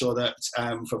to make sure that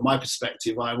from my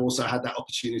perspective, I've also had that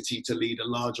opportunity to lead a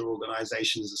larger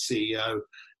organization as a CEO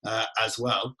as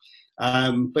well.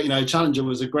 But, you know, Challenger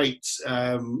was a great,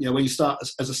 you know, when you start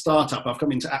as a startup, I've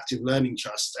come into Active Learning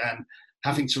Trust and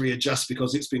having to readjust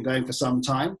because it's been going for some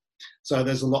time. So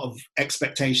there's a lot of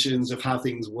expectations of how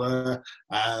things were,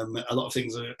 a lot of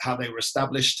things are how they were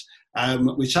established.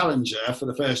 With Challenger for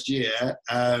the first year,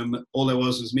 all there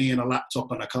was me and a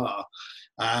laptop and a car,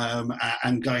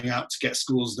 and going out to get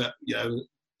schools that, you know,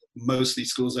 mostly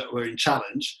schools that were in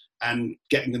challenge and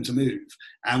getting them to move.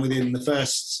 And within the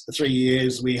first 3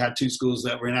 years, we had 2 schools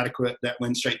that were inadequate that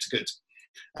went straight to good.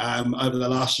 Over the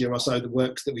last year or so, the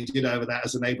work that we did over that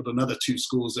has enabled another 2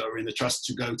 schools that are in the trust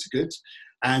to go to good.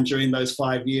 And during those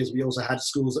 5 years, we also had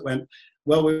schools that went,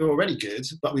 well, we were already good,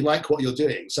 but we like what you're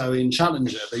doing. So in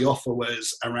Challenger, the offer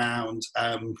was around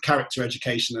character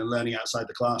education and learning outside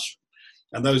the classroom.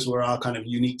 And those were our kind of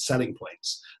unique selling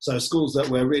points. So schools that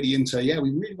were really into, yeah, we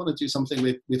really want to do something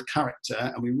with character,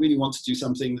 and we really want to do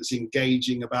something that's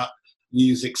engaging about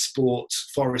music, sport,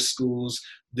 forest schools.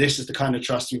 This is the kind of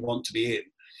trust we want to be in.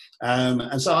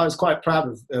 And so I was quite proud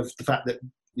of the fact that,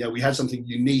 you know, we had something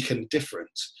unique and different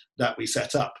that we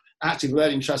set up. Active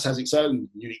Learning Trust has its own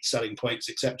unique selling points,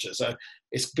 etc. So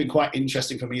it's been quite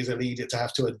interesting for me as a leader to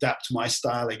have to adapt my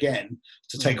style again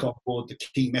to take on board the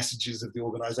key messages of the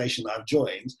organisation that I've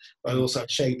joined, but also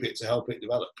shape it to help it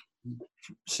develop.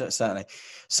 Certainly.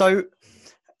 So,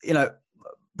 you know,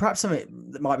 perhaps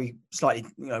something that might be slightly,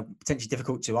 you know, potentially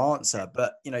difficult to answer,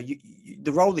 but, you know,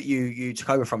 the role that you took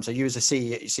over from, so you was a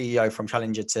CEO from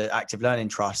Challenger to Active Learning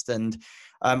Trust, and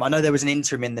I know there was an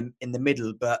interim in the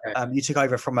middle, but you took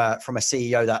over from a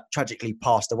CEO that tragically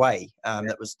passed away.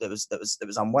 That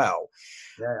was unwell.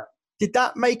 Yeah. Did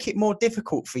that make it more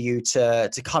difficult for you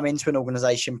to come into an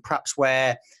organisation perhaps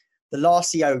where the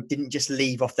last CEO didn't just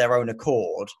leave off their own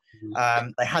accord?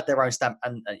 They had their own stamp,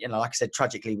 and you know, like I said,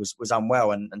 tragically was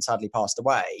unwell and sadly passed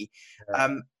away.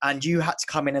 And you had to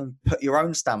come in and put your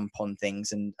own stamp on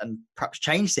things and perhaps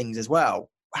change things as well.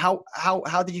 How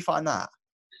did you find that?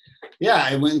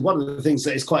 Yeah, and one of the things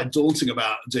that is quite daunting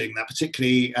about doing that,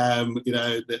 particularly, you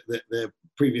know, the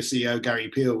previous CEO, Gary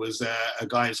Peel, was a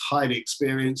guy who's highly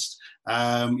experienced,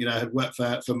 you know, had worked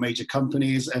for major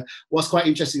companies. What's quite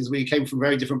interesting is we came from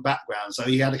very different backgrounds. So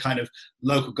he had a kind of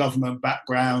local government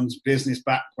background, business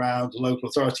background, local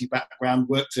authority background,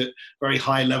 worked at very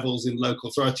high levels in local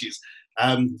authorities,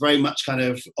 very much kind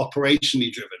of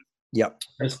operationally driven. Yep.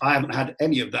 I haven't had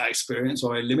any of that experience,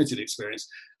 or a limited experience.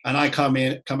 And I come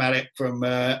at it from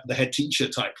the head teacher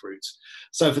type route.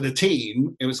 So for the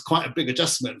team, it was quite a big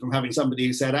adjustment from having somebody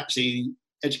who said, actually,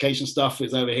 education stuff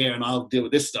is over here and I'll deal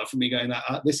with this stuff, and me going,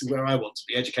 this is where I want to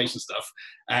be, education stuff.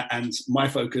 And my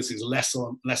focus is less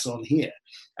on here.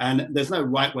 And there's no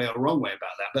right way or wrong way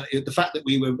about that. But the fact that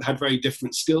we had very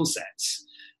different skill sets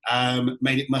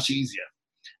made it much easier.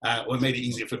 or it made it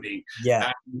easier for me.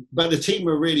 Yeah. But the team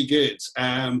were really good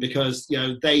because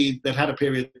they'd had a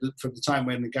period from the time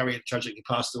when Gary had tragically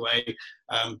passed away.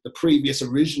 The previous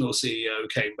original CEO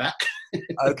came back.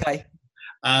 Okay.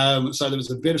 So there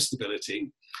was a bit of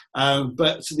stability.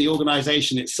 But the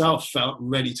organisation itself felt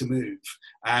ready to move.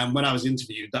 And when I was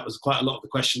interviewed, that was quite a lot of the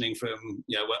questioning from,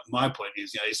 what my point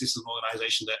is, is this an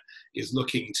organisation that is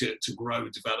looking to grow,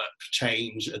 develop,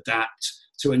 change, adapt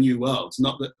to a new world?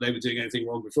 Not that they were doing anything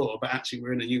wrong before, but actually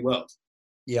we're in a new world.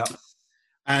 Yeah.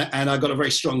 And I got a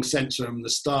very strong sense from the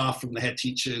staff, from the head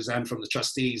teachers and from the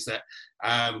trustees that,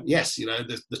 yes,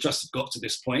 the trust has got to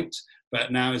this point,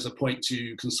 but now is a point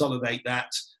to consolidate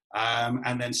that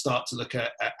and then start to look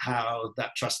at how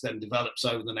that trust then develops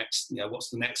over the next, what's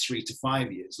the next 3 to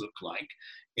 5 years look like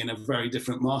in a very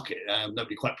different market.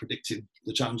 Nobody quite predicted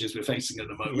the challenges we're facing at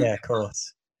the moment. Yeah, of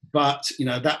course. But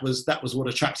that was what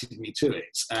attracted me to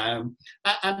it,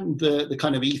 and the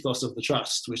kind of ethos of the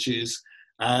trust, which is.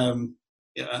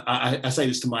 I say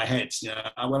this to my head.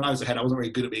 When I was a head, I wasn't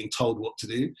very good at being told what to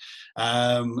do.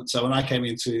 So when I came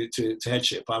into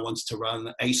headship, I wanted to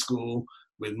run a school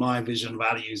with my vision,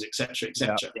 values, etc.,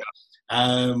 etc. Yeah.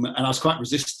 And I was quite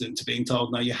resistant to being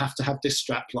told, no, you have to have this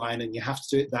strap line and you have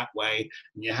to do it that way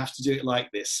and you have to do it like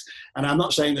this. And I'm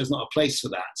not saying there's not a place for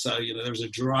that. So, there's a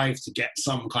drive to get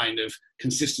some kind of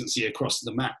consistency across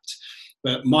the mat.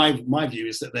 But my view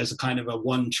is that there's a kind of a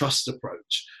one trust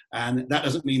approach. And that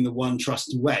doesn't mean the one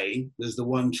trust way. There's the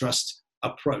one trust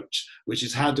approach, which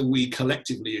is how do we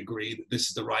collectively agree that this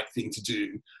is the right thing to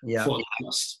do for the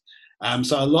trust.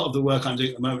 So a lot of the work I'm doing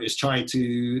at the moment is trying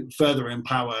to further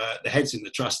empower the heads in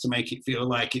the trust to make it feel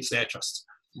like it's their trust.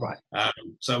 Right.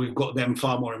 So we've got them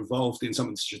far more involved in some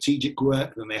of the strategic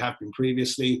work than they have been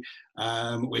previously.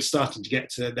 We're starting to get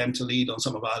to them to lead on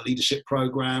some of our leadership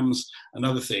programs and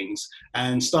other things,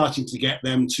 and starting to get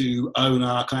them to own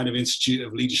our kind of Institute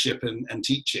of Leadership and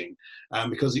Teaching,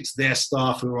 because it's their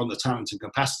staff who are on the talent and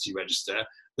capacity register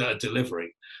that are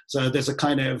delivering. So there's a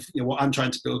kind of, what I'm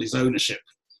trying to build is ownership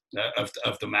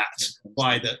of the mat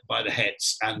by the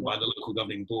heads and by the local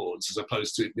governing boards, as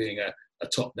opposed to it being a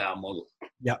top-down model.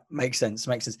 Yeah, makes sense.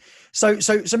 So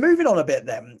moving on a bit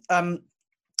then,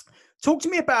 talk to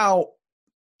me about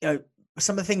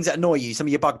some of the things that annoy you, some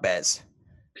of your bugbears.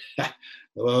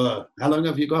 How long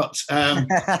have you got?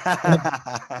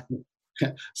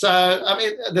 So, I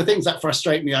mean, the things that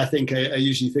frustrate me, I think, are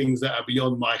usually things that are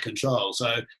beyond my control.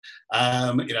 So,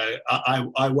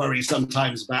 I worry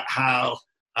sometimes about how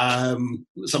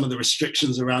some of the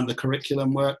restrictions around the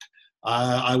curriculum work.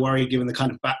 I worry, given the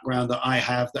kind of background that I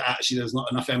have, that actually there's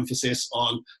not enough emphasis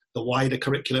on the wider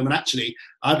curriculum. And actually,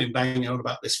 I've been banging on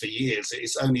about this for years.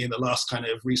 It's only in the last kind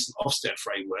of recent Ofsted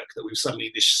framework that we've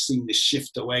suddenly seen this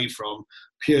shift away from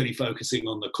purely focusing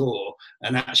on the core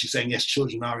and actually saying, yes,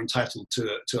 children are entitled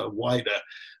to a wider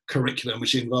curriculum,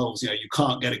 which involves, you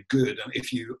can't get a good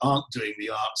if you aren't doing the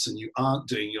arts and you aren't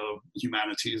doing your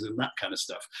humanities and that kind of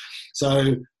stuff.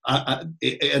 So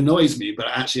it annoys me, but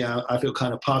actually I feel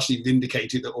kind of partially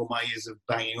vindicated that all my years of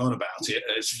banging on about it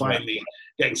is finally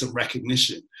getting some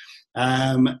recognition.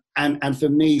 And for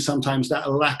me, sometimes that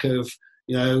lack of,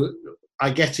 I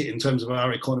get it in terms of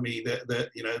our economy that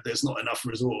there's not enough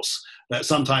resource, that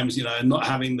sometimes, not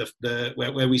having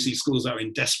where we see schools that are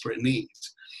in desperate need,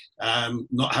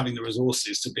 not having the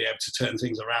resources to be able to turn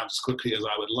things around as quickly as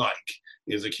I would like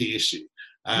is a key issue.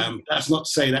 That's not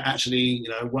to say that actually,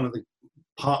 one of the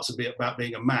parts of it about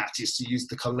being a MAT is to use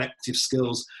the collective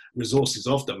skills, resources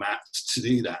of the MAT to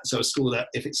do that. So a school that,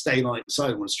 if it stayed on its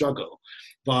own, would struggle.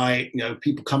 By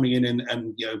people coming in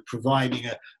and providing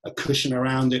a cushion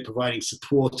around it, providing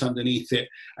support underneath it,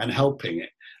 and helping it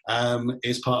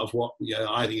is part of what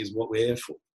I think is what we're here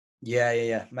for.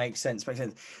 Yeah. Makes sense.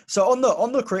 So on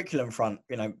the curriculum front,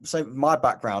 so my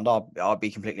background, I'll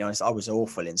be completely honest, I was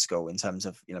awful in school in terms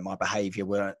of, my behaviour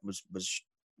was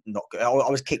not good. I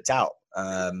was kicked out.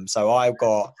 So I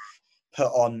got put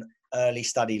on early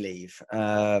study leave.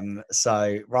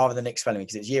 So rather than expelling me,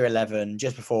 because it was year 11,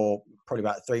 just before, probably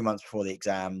about 3 months before the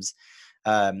exams.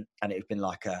 And it had been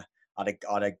like I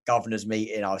had a governor's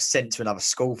meeting. I was sent to another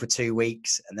school for 2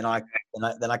 weeks, and then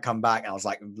I come back and I was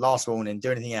like, last warning,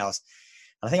 do anything else.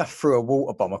 And I think I threw a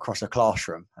water bomb across a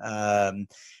classroom. And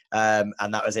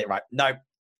that was it. Right. No,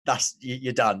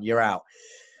 you're done. You're out.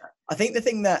 I think the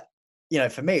thing that,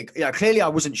 for me, clearly I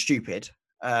wasn't stupid.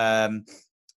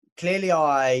 Clearly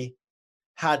I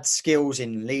had skills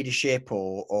in leadership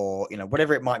or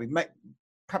whatever it might be.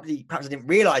 Perhaps I didn't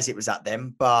realize it was at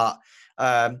them, but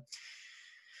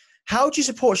how do you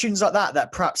support students like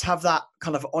that perhaps have that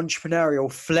kind of entrepreneurial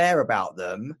flair about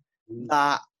them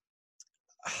that,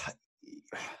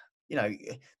 you know,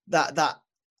 that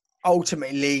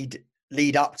ultimately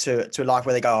lead up to a life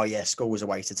where they go, oh yeah, school was a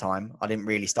waste of time. I didn't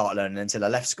really start learning until I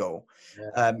left school.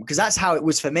 Because that's how it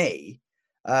was for me.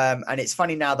 And it's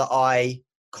funny now that I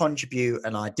contribute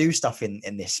and I do stuff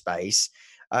in this space.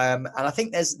 And I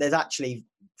think there's actually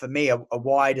for me a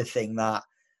wider thing that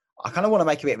I kind of want to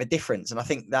make a bit of a difference. And I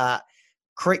think that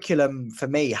curriculum for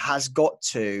me has got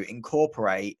to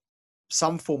incorporate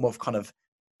some form of kind of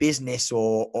business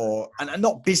or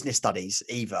not business studies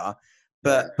either,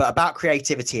 but about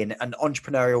creativity and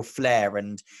entrepreneurial flair,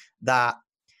 and that,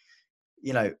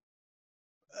 you know,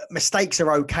 mistakes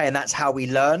are okay and that's how we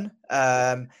learn.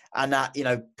 And that, you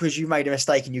know, because you made a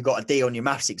mistake and you got a D on your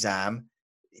maths exam,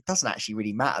 it doesn't actually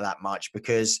really matter that much,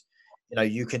 because, you know,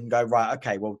 you can go, right,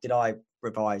 okay, well, did I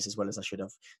revise as well as I should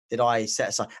have? Did I set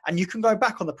aside? And you can go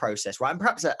back on the process, right? And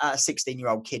perhaps a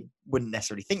 16-year-old kid wouldn't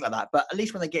necessarily think like that, but at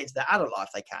least when they get into their adult life,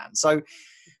 they can. So,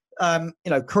 you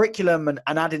know, curriculum and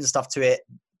adding stuff to it,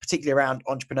 particularly around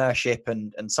entrepreneurship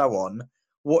and so on.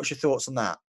 What's your thoughts on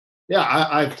that? Yeah,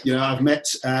 I've met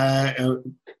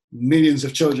millions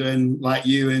of children like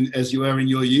you, and as you were in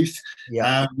your youth.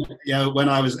 Yeah. You know, when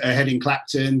I was ahead in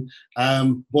Clapton,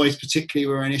 boys particularly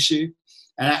were an issue,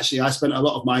 and actually I spent a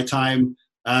lot of my time,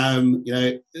 you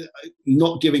know,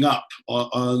 not giving up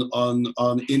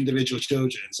on individual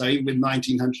children. So even with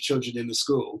 1,900 children in the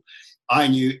school, I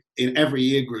knew in every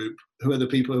year group who are the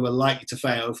people who were likely to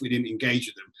fail if we didn't engage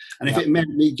with them. And if it meant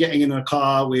me getting in a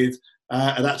car with,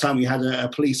 at that time we had a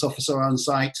police officer on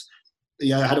site.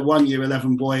 You know, I had a 1 year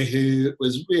 11 boy who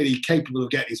was really capable of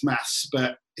getting his maths,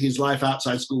 but his life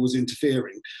outside school was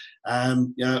interfering.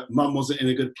 You know, mum wasn't in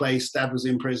a good place, dad was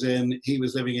in prison, he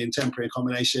was living in temporary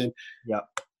accommodation. Yeah.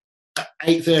 At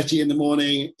 8:30 in the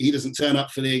morning, he doesn't turn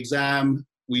up for the exam.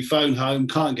 We phone home,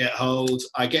 can't get hold.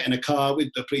 I get in a car with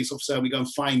the police officer, we go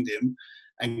and find him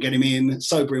and get him in,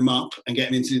 sober him up, and get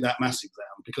him into that maths exam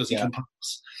because he can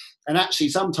pass. And actually,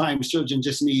 sometimes children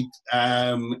just need,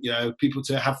 you know, people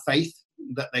to have faith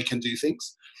that they can do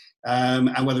things.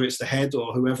 And whether it's the head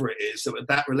or whoever it is,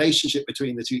 that relationship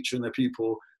between the teacher and the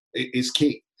pupil is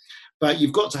key. But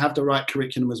you've got to have the right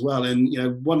curriculum as well. And, you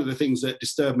know, one of the things that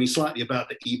disturbed me slightly about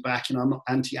the EBAC, and I'm not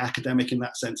anti-academic in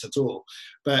that sense at all,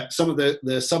 but some of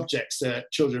the subjects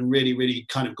that children really, really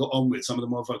kind of got on with, some of the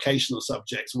more vocational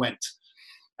subjects went.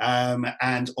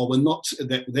 Or were not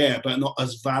there, but not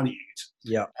as valued.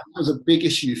 Yeah, that was a big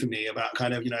issue for me about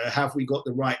kind of, you know, have we got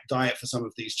the right diet for some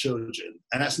of these children?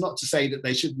 And that's not to say that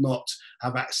they should not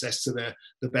have access to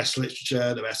the best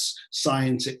literature, the best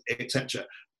science, etc.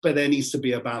 But there needs to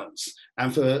be a balance.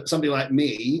 And for somebody like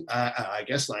me, I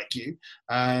guess like you,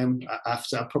 I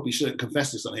probably shouldn't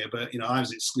confess this on here, but, you know, I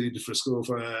was excluded from school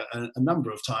for a number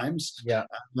of times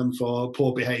for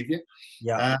poor behaviour.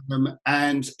 Yeah.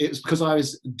 And it's because I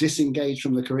was disengaged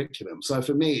from the curriculum. So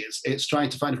for me, it's trying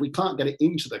to find, if we can't get it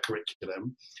into the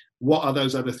curriculum, what are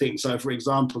those other things? So, for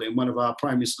example, in one of our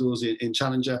primary schools in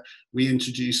Challenger, we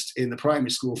introduced in the primary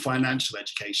school financial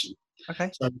education.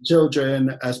 Okay. So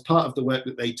children, as part of the work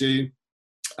that they do,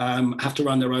 have to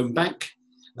run their own bank.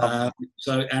 And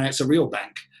it's a real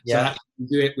bank. Yeah. So we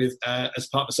do it with as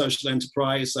part of a social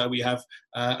enterprise. So we have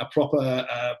a proper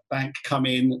bank come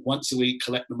in once a week,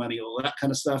 collect the money, all that kind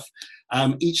of stuff.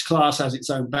 Each class has its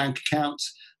own bank account.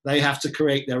 They have to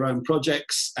create their own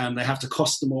projects, and they have to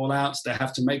cost them all out. They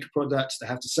have to make a product. They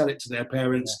have to sell it to their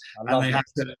parents, and they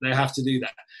have to do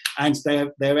that. And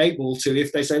they're able to,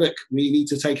 if they say, look, we need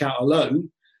to take out a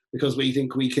loan because we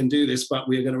think we can do this, but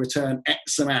we're going to return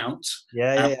X amount,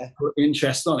 put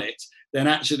interest on it. Then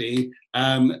actually,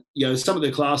 you know, some of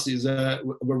the classes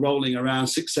were rolling around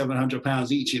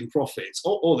 £600-700 each in profits,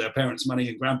 or their parents' money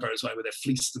and grandparents' money, where they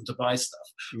fleeced them to buy stuff.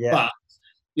 Yeah. But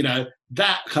you know,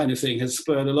 that kind of thing has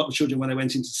spurred a lot of children when they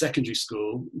went into secondary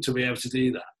school to be able to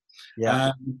do that.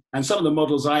 Yeah. And some of the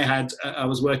models I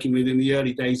was working with in the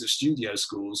early days of studio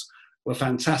schools were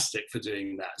fantastic for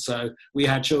doing that. So we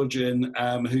had children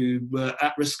who were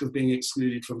at risk of being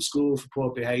excluded from school for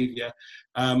poor behaviour,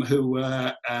 who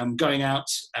were going out,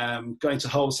 going to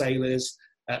wholesalers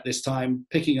at this time,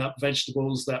 picking up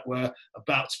vegetables that were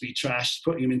about to be trashed,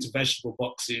 putting them into vegetable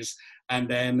boxes, and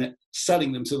then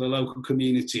selling them to the local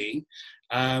community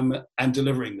and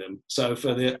delivering them. So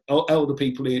for the elder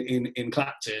people in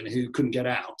Clapton who couldn't get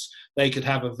out, they could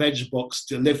have a veg box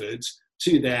delivered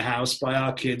to their house by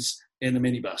our kids in the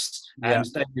minibus. And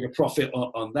they made a profit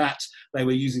on that. They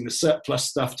were using the surplus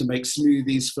stuff to make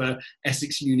smoothies for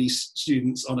Essex Uni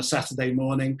students on a Saturday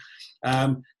morning.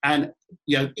 And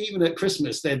you know, even at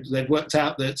Christmas, they'd worked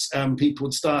out that people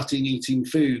were starting eating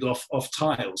food off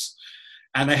tiles.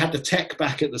 and they had the tech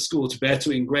back at the school to be able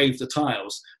to engrave the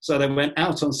tiles. So they went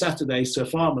out on Saturdays to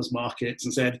farmers markets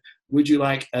and said, would you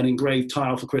like an engraved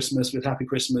tile for Christmas with Happy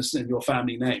Christmas and your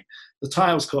family name? The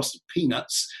tiles cost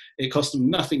peanuts. It cost them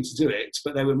nothing to do it,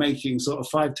 but they were making sort of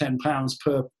 £5-10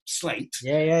 per slate.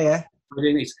 Yeah.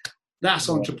 That's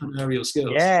entrepreneurial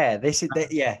skills. Yeah, this is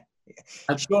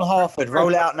Sean Harford, roll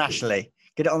it out nationally.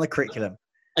 Get it on the curriculum.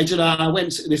 This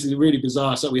is really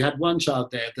bizarre. So we had one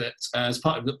child there that, as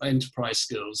part of the enterprise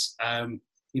skills,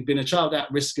 he'd been a child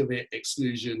at risk of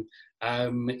exclusion.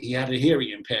 He had a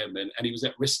hearing impairment, and he was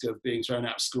at risk of being thrown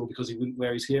out of school because he wouldn't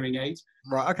wear his hearing aid.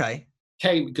 Right. Okay.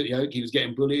 He was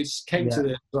getting bullied. Came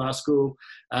to our school.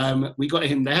 We got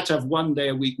him. They had to have 1 day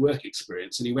a week work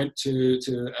experience, and he went to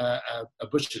a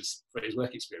butcher's for his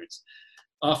work experience.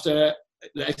 After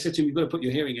they said to him, "You've got to put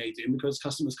your hearing aid in because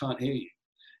customers can't hear you."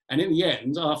 And in the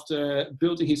end, after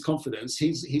building his confidence,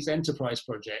 his enterprise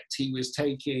project, he was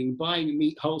buying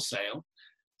meat wholesale,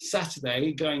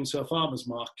 Saturday going to a farmer's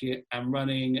market and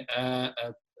running a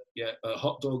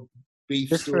hot dog beef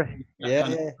store.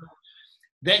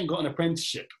 Then got an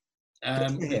apprenticeship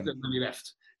when he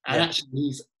left. And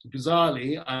actually,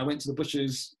 bizarrely, I went to the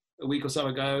butcher's a week or so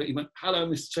ago. He went, "Hello,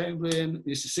 Mr. Chamberlain.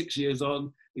 This is 6 years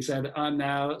on." He said, "I'm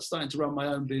now starting to run my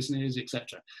own business,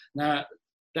 etc." Now,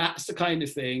 that's the kind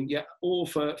of thing, all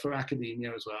for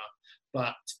academia as well.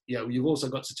 But, you've also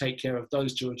got to take care of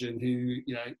those children who,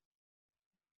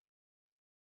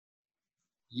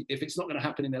 if it's not going to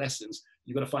happen in their lessons,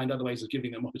 you've got to find other ways of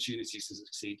giving them opportunities to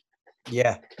succeed.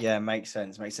 Yeah, makes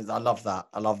sense. I love that.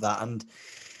 And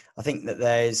I think that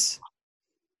there's,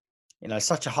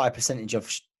 such a high percentage of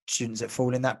students that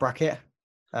fall in that bracket.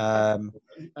 And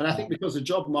I think because the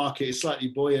job market is slightly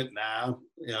buoyant now,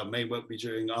 may won't be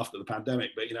after the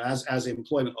pandemic, but as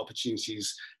employment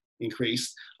opportunities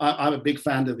increase, I'm a big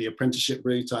fan of the apprenticeship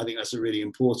route. I think that's a really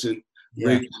important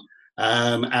route.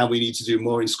 And we need to do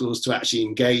more in schools to actually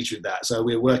engage with that. So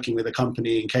we're working with a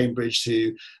company in Cambridge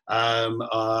who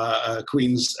are a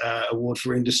Queen's Award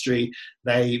for Industry.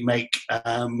 They make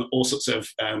all sorts of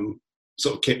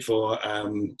kit for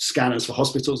scanners for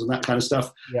hospitals and that kind of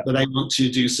stuff. But they want to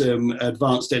do some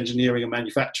advanced engineering and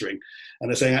manufacturing. And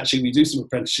they're saying, actually, we do some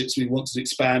apprenticeships. We want to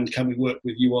expand. Can we work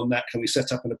with you on that? Can we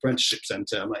set up an apprenticeship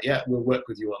centre? I'm like, yeah, we'll work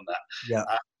with you on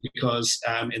that. Because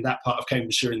in that part of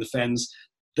Cambridgeshire in the Fens,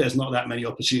 there's not that many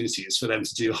opportunities for them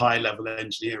to do high-level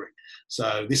engineering.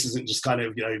 So this isn't just kind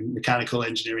of, mechanical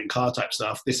engineering, car type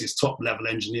stuff. This is top-level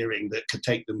engineering that could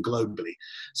take them globally.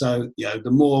 So,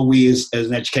 the more we as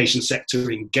an education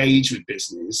sector engage with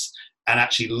business and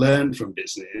actually learn from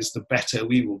business, the better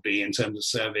we will be in terms of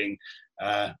serving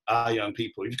our young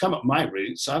people. If you come up my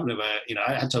roots, I've never,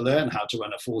 I had to learn how to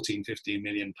run a 14, 15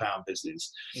 million pound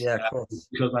business. Of course.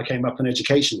 Because I came up an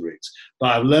education route.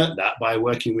 But I've learned that by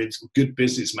working with good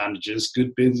business managers,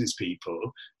 good business people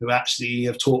who actually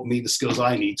have taught me the skills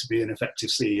I need to be an effective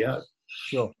CEO.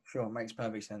 Sure. Makes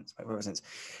perfect sense.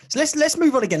 So let's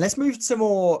move on again. Let's move to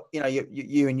more,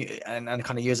 you and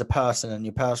kind of you as a person and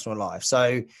your personal life.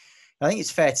 So I think it's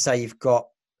fair to say you've got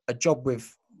a job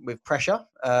with pressure.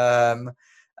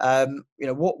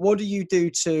 What do you do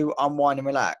to unwind and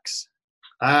relax?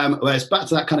 Well, it's back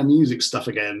to that kind of music stuff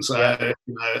again. So,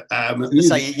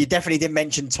 you definitely didn't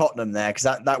mention Tottenham there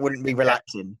because that wouldn't be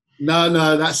relaxing.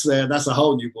 No, that's a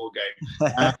whole new ball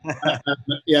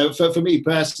game. For me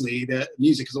personally, the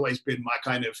music has always been my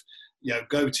kind of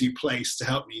go-to place to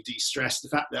help me de-stress. The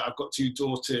fact that I've got 2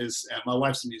 daughters, my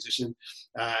wife's a musician,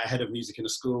 head of music in a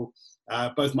school.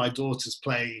 Both my daughters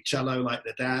play cello like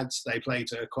their dads. They play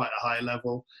to quite a high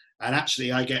level. And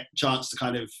actually, I get a chance to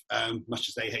kind of, much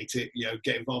as they hate it,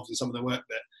 get involved in some of the work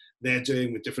that they're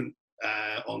doing with different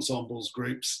ensembles,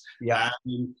 groups.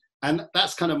 And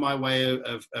that's kind of my way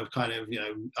of kind of,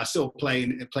 I still play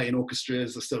in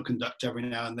orchestras. I still conduct every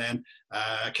now and then.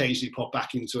 Occasionally pop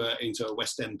back into a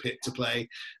West End pit to play,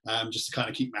 just to kind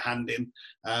of keep my hand in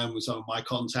with some of my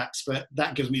contacts. But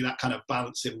that gives me that kind of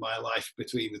balance in my life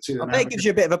between the two. I bet it gives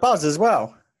you a bit of a buzz as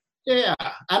well. Yeah,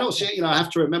 and also, I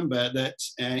have to remember that,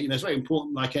 it's very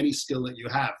important, like any skill that you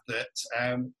have, that,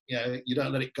 you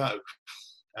don't let it go.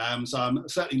 So I'm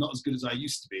certainly not as good as I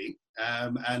used to be.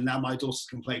 And now my daughters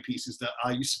can play pieces that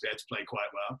I used to be able to play quite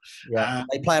well. Are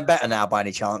they playing better now by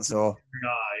any chance? Or?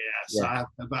 So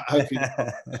but hopefully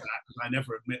I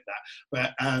never admit that.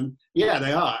 But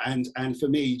they are. And for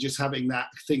me, just having that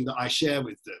thing that I share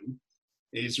with them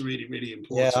is really, really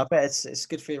important. Yeah, I bet it's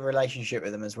good for your relationship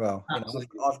with them as well.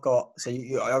 I've got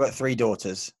 3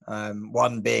 daughters,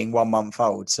 one being 1 month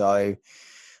old. So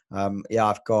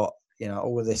I've got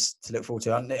all of this to look forward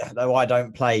to. Though I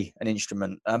don't play an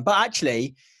instrument, but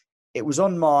actually, it was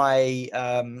on my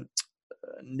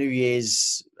New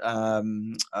Year's.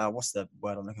 What's the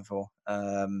word I'm looking for?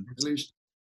 Resolution.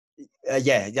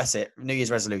 Yeah, that's it. New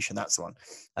Year's resolution. That's the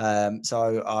one.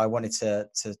 So I wanted to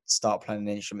start playing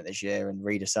an instrument this year and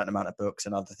read a certain amount of books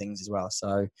and other things as well.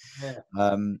 So,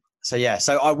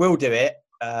 so I will do it,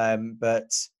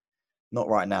 but not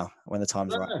right now when the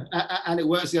time's right. And it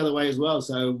works the other way as well.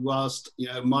 So whilst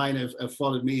mine have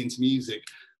followed me into music,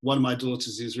 one of my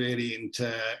daughters is really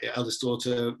into, eldest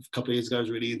daughter a couple of years ago was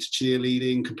really into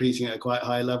cheerleading, competing at a quite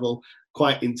high level,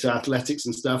 quite into athletics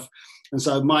and stuff. And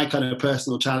so my kind of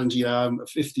personal challenge, I'm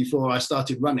 54, I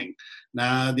started running.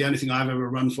 Now, the only thing I've ever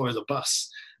run for is a bus.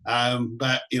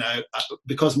 But,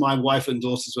 because my wife and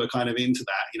daughters were kind of into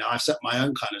that, I've set my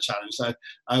own kind of challenge. So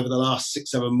over the last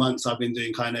 6-7 months, I've been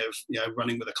doing kind of,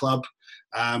 running with a club.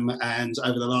 And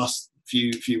over the last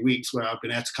few weeks where I've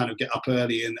been able to kind of get up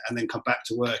early and then come back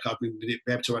to work, I've been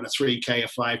able to run a 3K, a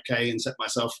 5K and set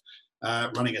myself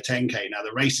running a 10K. Now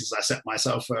the races I set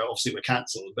myself obviously were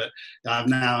cancelled, but I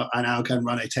now can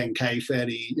run a 10K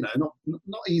fairly, not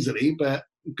easily, but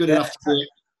good enough to do it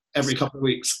every couple of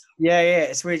weeks. Yeah,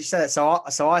 it's weird you said that.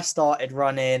 So I started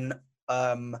running.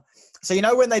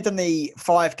 So when they done the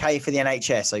 5K for the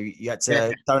NHS, so you had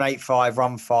to donate 5,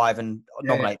 run 5, and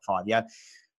nominate 5. Yeah.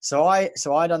 So I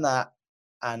done that,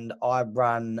 and I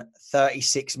ran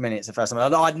 36 minutes the first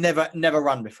time. I'd never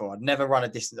run before. I'd never run a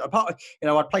distance. Apart,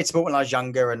 I'd played sport when I was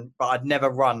younger, but I'd never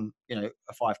run, a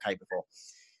 5K before.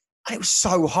 And it was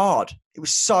so hard. It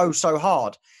was so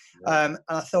hard. And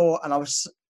I thought, and I was,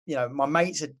 my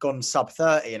mates had gone sub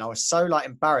 30, and I was so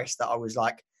embarrassed that I was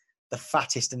the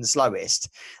fattest and the slowest,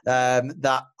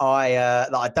 that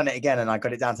I'd done it again, and I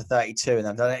got it down to 32, and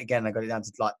I've done it again, and I got it down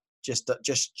to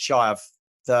just shy of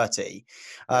 30.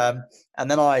 And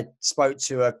then I spoke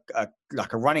to a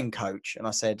running coach, and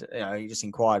I said, you just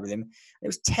inquired with him. It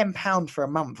was £10 for a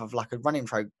month of a running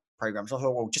program. So I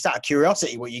thought, well, just out of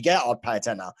curiosity, what you get, I'd pay a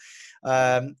tenner.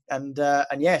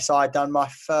 So I'd done my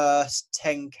first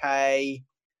 10K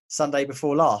Sunday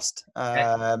before last.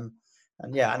 And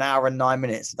an hour and 9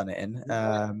 minutes I've done it in.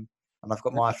 And I've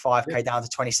got my 5K down to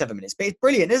 27 minutes. But it's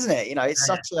brilliant, isn't it?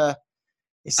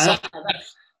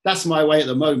 That's my way at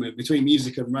the moment between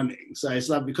music and running. So it's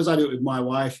because I do it with my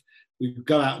wife. We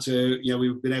go out to,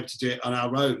 we've been able to do it on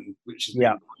our own, which is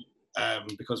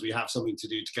because we have something to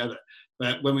do together.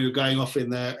 But when we were going off in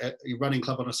the running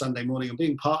club on a Sunday morning and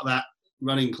being part of that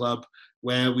running club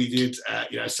where we did,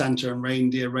 Santa and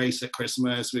reindeer race at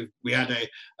Christmas, we had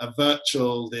a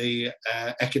virtual, the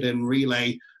Ekiden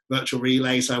relay, virtual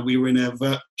relay. So we were in a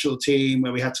virtual team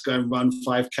where we had to go and run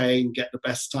 5K and get the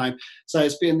best time. So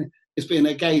it's been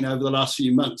again over the last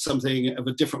few months something of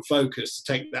a different focus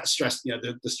to take that stress,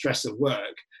 the stress of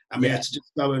work, and be able to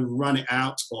just go and run it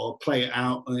out or play it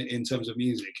out in terms of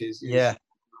music is a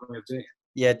way of doing it.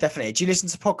 Yeah, definitely. Do you listen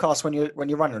to podcasts when you're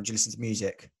running, or do you listen to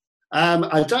music?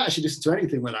 I don't actually listen to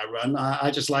anything when I run.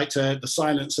 I just like the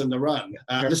silence and the run.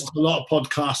 I listen to a lot of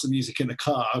podcasts and music in the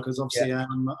car because obviously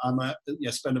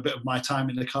spend a bit of my time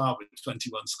in the car with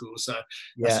 21 schools. So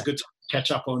that's a good time to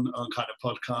catch up on kind of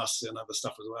podcasts and other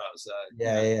stuff as well. So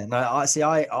No,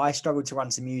 I struggle to run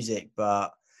to music,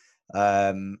 but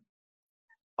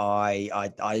I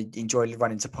enjoy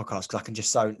running to podcasts because I can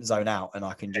just zone out, and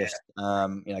I can just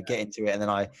get into it, and then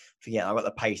I forget. I've got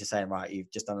the pace of saying, right, you've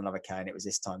just done another K, and it was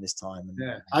this time.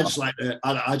 And I just like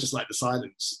the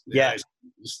silence.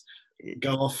 Just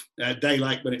go off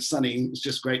daylight when it's sunny. It's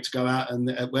just great to go out,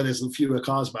 and where there's fewer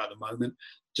cars about at the moment,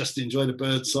 just enjoy the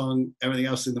bird song. Everything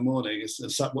else in the morning is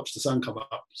watch the sun come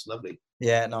up. It's lovely.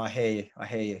 Yeah, no, I hear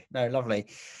you. No, lovely.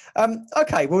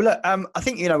 Okay, well, look, I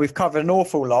think, we've covered an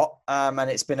awful lot, and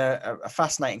it's been a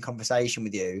fascinating conversation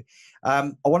with you.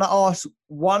 I want to ask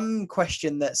one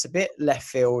question that's a bit left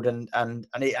field, and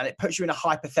it puts you in a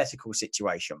hypothetical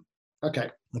situation. Okay.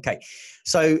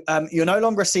 So you're no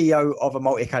longer a CEO of a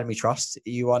multi-academy trust.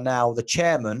 You are now the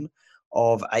chairman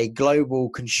of a global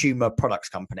consumer products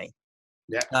company.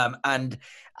 Yeah. And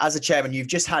as a chairman, you've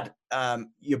just had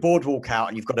your board walk out,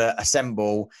 and you've got to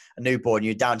assemble a new board. And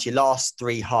you're down to your last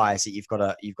 3 hires that you've got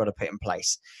to put in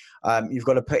place. You've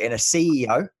got to put in a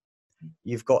CEO.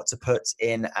 You've got to put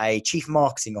in a chief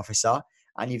marketing officer,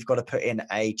 and you've got to put in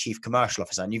a chief commercial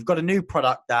officer. And you've got a new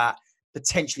product that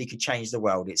potentially could change the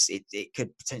world. It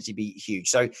could potentially be huge.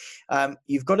 So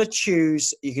you've got to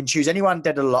choose. You can choose anyone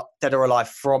dead or alive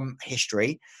from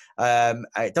history.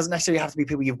 It doesn't necessarily have to be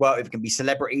people you've worked with. It can be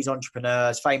celebrities,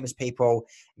 entrepreneurs, famous people,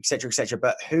 etc., etc.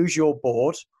 But who's your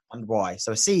board and why?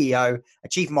 So a CEO, a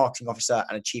chief marketing officer,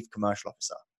 and a chief commercial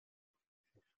officer.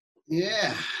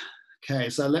 Yeah. Okay.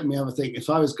 So let me have a think. If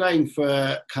I was going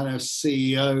for kind of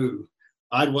CEO,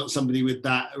 I'd want somebody with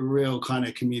that real kind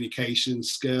of communication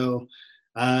skill.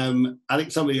 I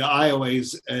think somebody I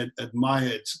always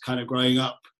admired kind of growing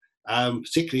up,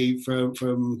 particularly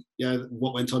from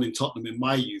what went on in Tottenham in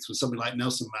my youth, was somebody like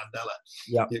Nelson Mandela.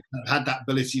 Yeah. Who had that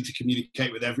ability to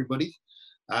communicate with everybody.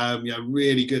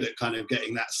 Really good at kind of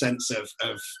getting that sense of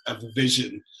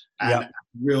vision and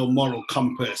real moral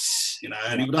compass,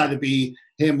 and it would either be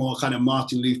him or kind of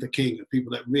Martin Luther King,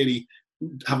 people that really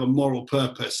have a moral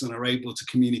purpose and are able to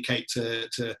communicate to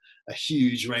a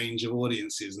huge range of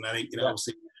audiences. And I think,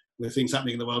 obviously with things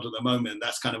happening in the world at the moment,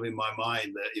 that's kind of in my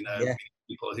mind that,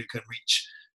 people who can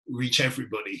reach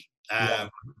everybody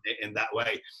in that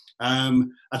way.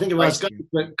 I think if I was going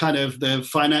for kind of the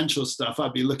financial stuff,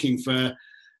 I'd be looking for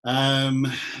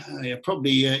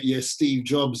probably your Steve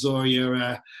Jobs or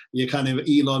your kind of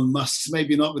Elon Musk,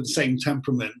 maybe not with the same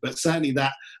temperament, but certainly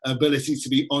that ability to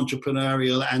be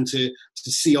entrepreneurial and to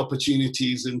see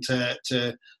opportunities and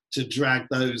to drag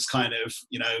those kind of,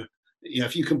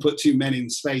 if you can put two men in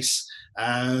space,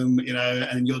 and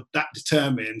you're that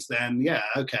determined, then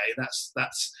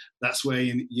that's where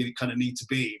you kind of need to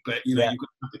be. But you've got to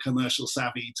have the commercial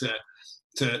savvy to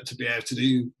be able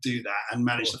to do that and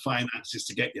manage the finances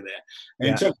to get you there.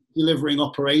 In terms of delivering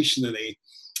operationally,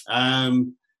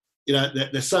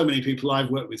 there's so many people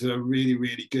I've worked with who are really,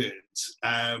 really good.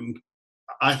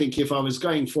 I think if I was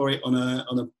going for it on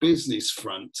a business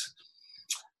front,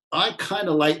 I kind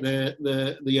of like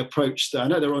the approach that I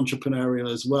know they're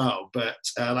entrepreneurial as well, but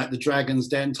like the Dragon's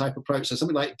Den type approach. So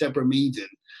something like Deborah Meaden.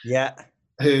 Yeah.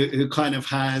 Who kind of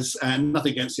has, and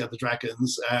nothing against the other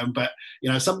dragons, but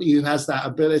somebody who has that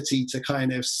ability to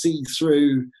kind of see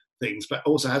through things, but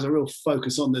also has a real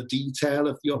focus on the detail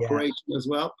of the operation as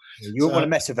well. You wouldn't want to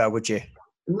mess with her, would you?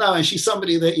 No, and she's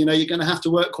somebody that you're going to have to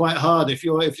work quite hard. If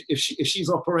she's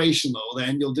operational,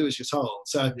 then you'll do as you're told.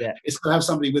 So it's going to have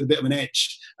somebody with a bit of an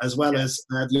edge, as well as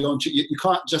you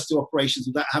can't just do operations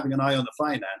without having an eye on the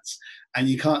finance, and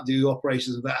you can't do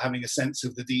operations without having a sense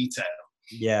of the detail.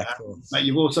 Yeah, of course. But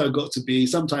you've also got to be,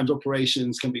 sometimes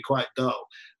operations can be quite dull,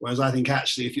 whereas I think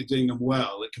actually if you're doing them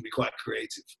well, it can be quite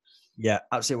creative. Yeah,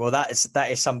 absolutely. Well, that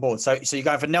is some board. So you're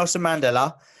going for Nelson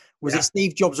Mandela. Was it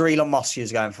Steve Jobs or Elon Musk you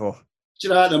was going for?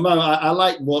 At the moment, I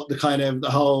like what the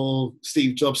whole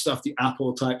Steve Jobs stuff, the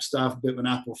Apple type stuff, a bit of an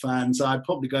Apple fan. So I'd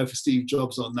probably go for Steve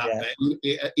Jobs on that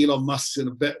bit. Elon Musk's in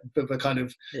a bit of a kind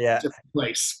of different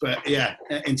place. But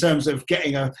in terms of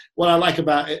what I like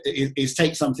about it is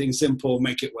take something simple,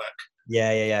 make it work.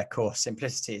 Yeah. Of course,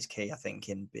 simplicity is key, I think,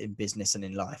 in business and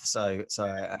in life. So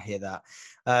I hear that.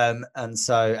 And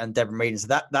Deborah Meaden, so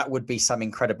that would be some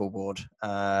incredible board.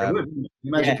 It would.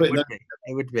 Imagine putting that.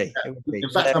 It would be. In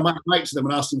fact, I might write to them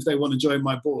and ask them if they want to join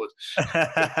my board.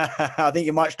 I think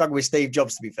you might struggle with Steve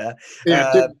Jobs, to be fair.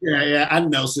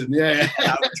 And Nelson. Yeah,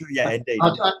 indeed.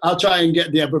 I'll try and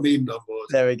get Deborah Meaden on board.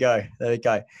 There we go.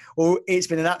 Well, it's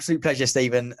been an absolute pleasure,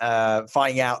 Stephen,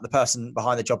 finding out the person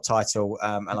behind the job title,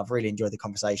 and I've really enjoyed the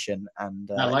conversation. And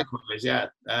likewise,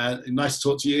 nice to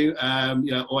talk to you.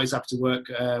 Always happy to work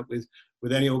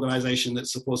with any organisation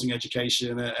that's supporting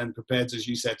education and prepared, as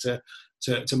you said, to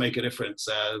make a difference.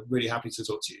 Really happy to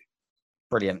talk to you.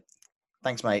 Brilliant.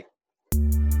 Thanks, mate.